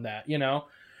anyone that, you know?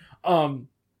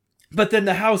 But then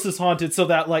the house is haunted, so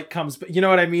that, like, comes... You know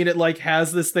what I mean? It, like,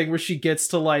 has this thing where she gets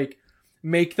to, like,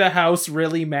 make the house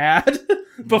really mad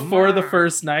before the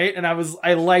first night, and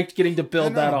I liked getting to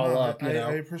build that all up. You know?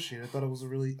 I appreciate it. I thought it was a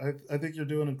really... I think you're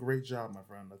doing a great job, my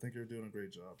friend. I think you're doing a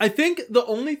great job. I think the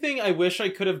only thing I wish I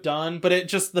could have done, but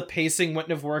the pacing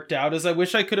wouldn't have worked out, is I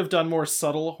wish I could have done more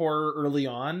subtle horror early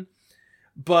on.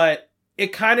 But it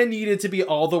kind of needed to be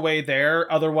all the way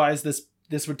there. Otherwise,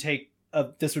 this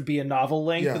would be a novel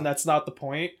length, and that's not the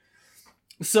point.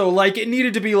 So, like, it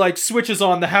needed to be, like, switches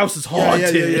on, the house is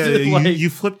haunted. Yeah. Like, you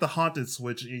flip the haunted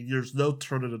switch, there's no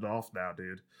turning it off now,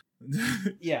 dude.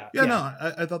 No,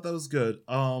 I thought that was good.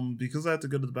 Because I have to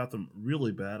go to the bathroom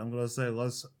really bad, I'm going to say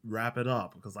let's wrap it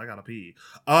up, because I got to pee.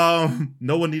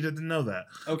 No one needed to know that.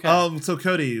 Okay. So,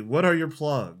 Cody, what are your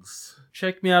plugs?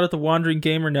 Check me out at the Wandering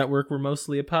Gamer Network. We're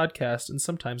mostly a podcast, and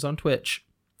sometimes on Twitch.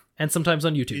 and sometimes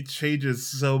on YouTube. It changes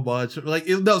so much.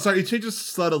 It changes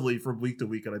subtly from week to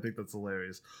week, and I think that's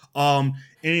hilarious.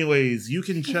 Anyways, you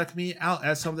can check me out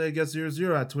at Someday I Get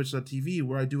 00 at twitch.tv,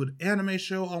 where I do an anime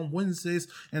show on Wednesdays,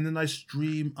 and then I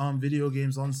stream video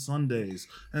games on Sundays.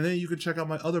 And then you can check out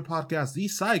my other podcast, the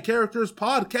Side Characters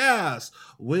Podcast,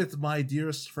 with my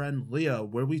dearest friend Leah,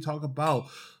 where we talk about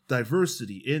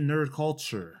diversity in nerd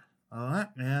culture.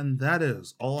 And that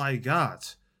is all I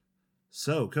got.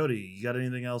 So, Cody, you got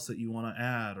anything else that you want to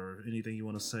add or anything you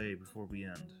want to say before we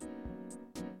end?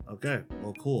 Okay,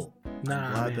 well, cool. I'm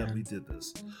glad that we did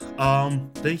this.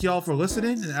 Thank y'all for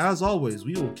listening, and as always,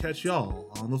 we will catch y'all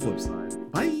on the flip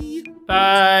side. Bye!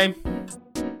 Bye!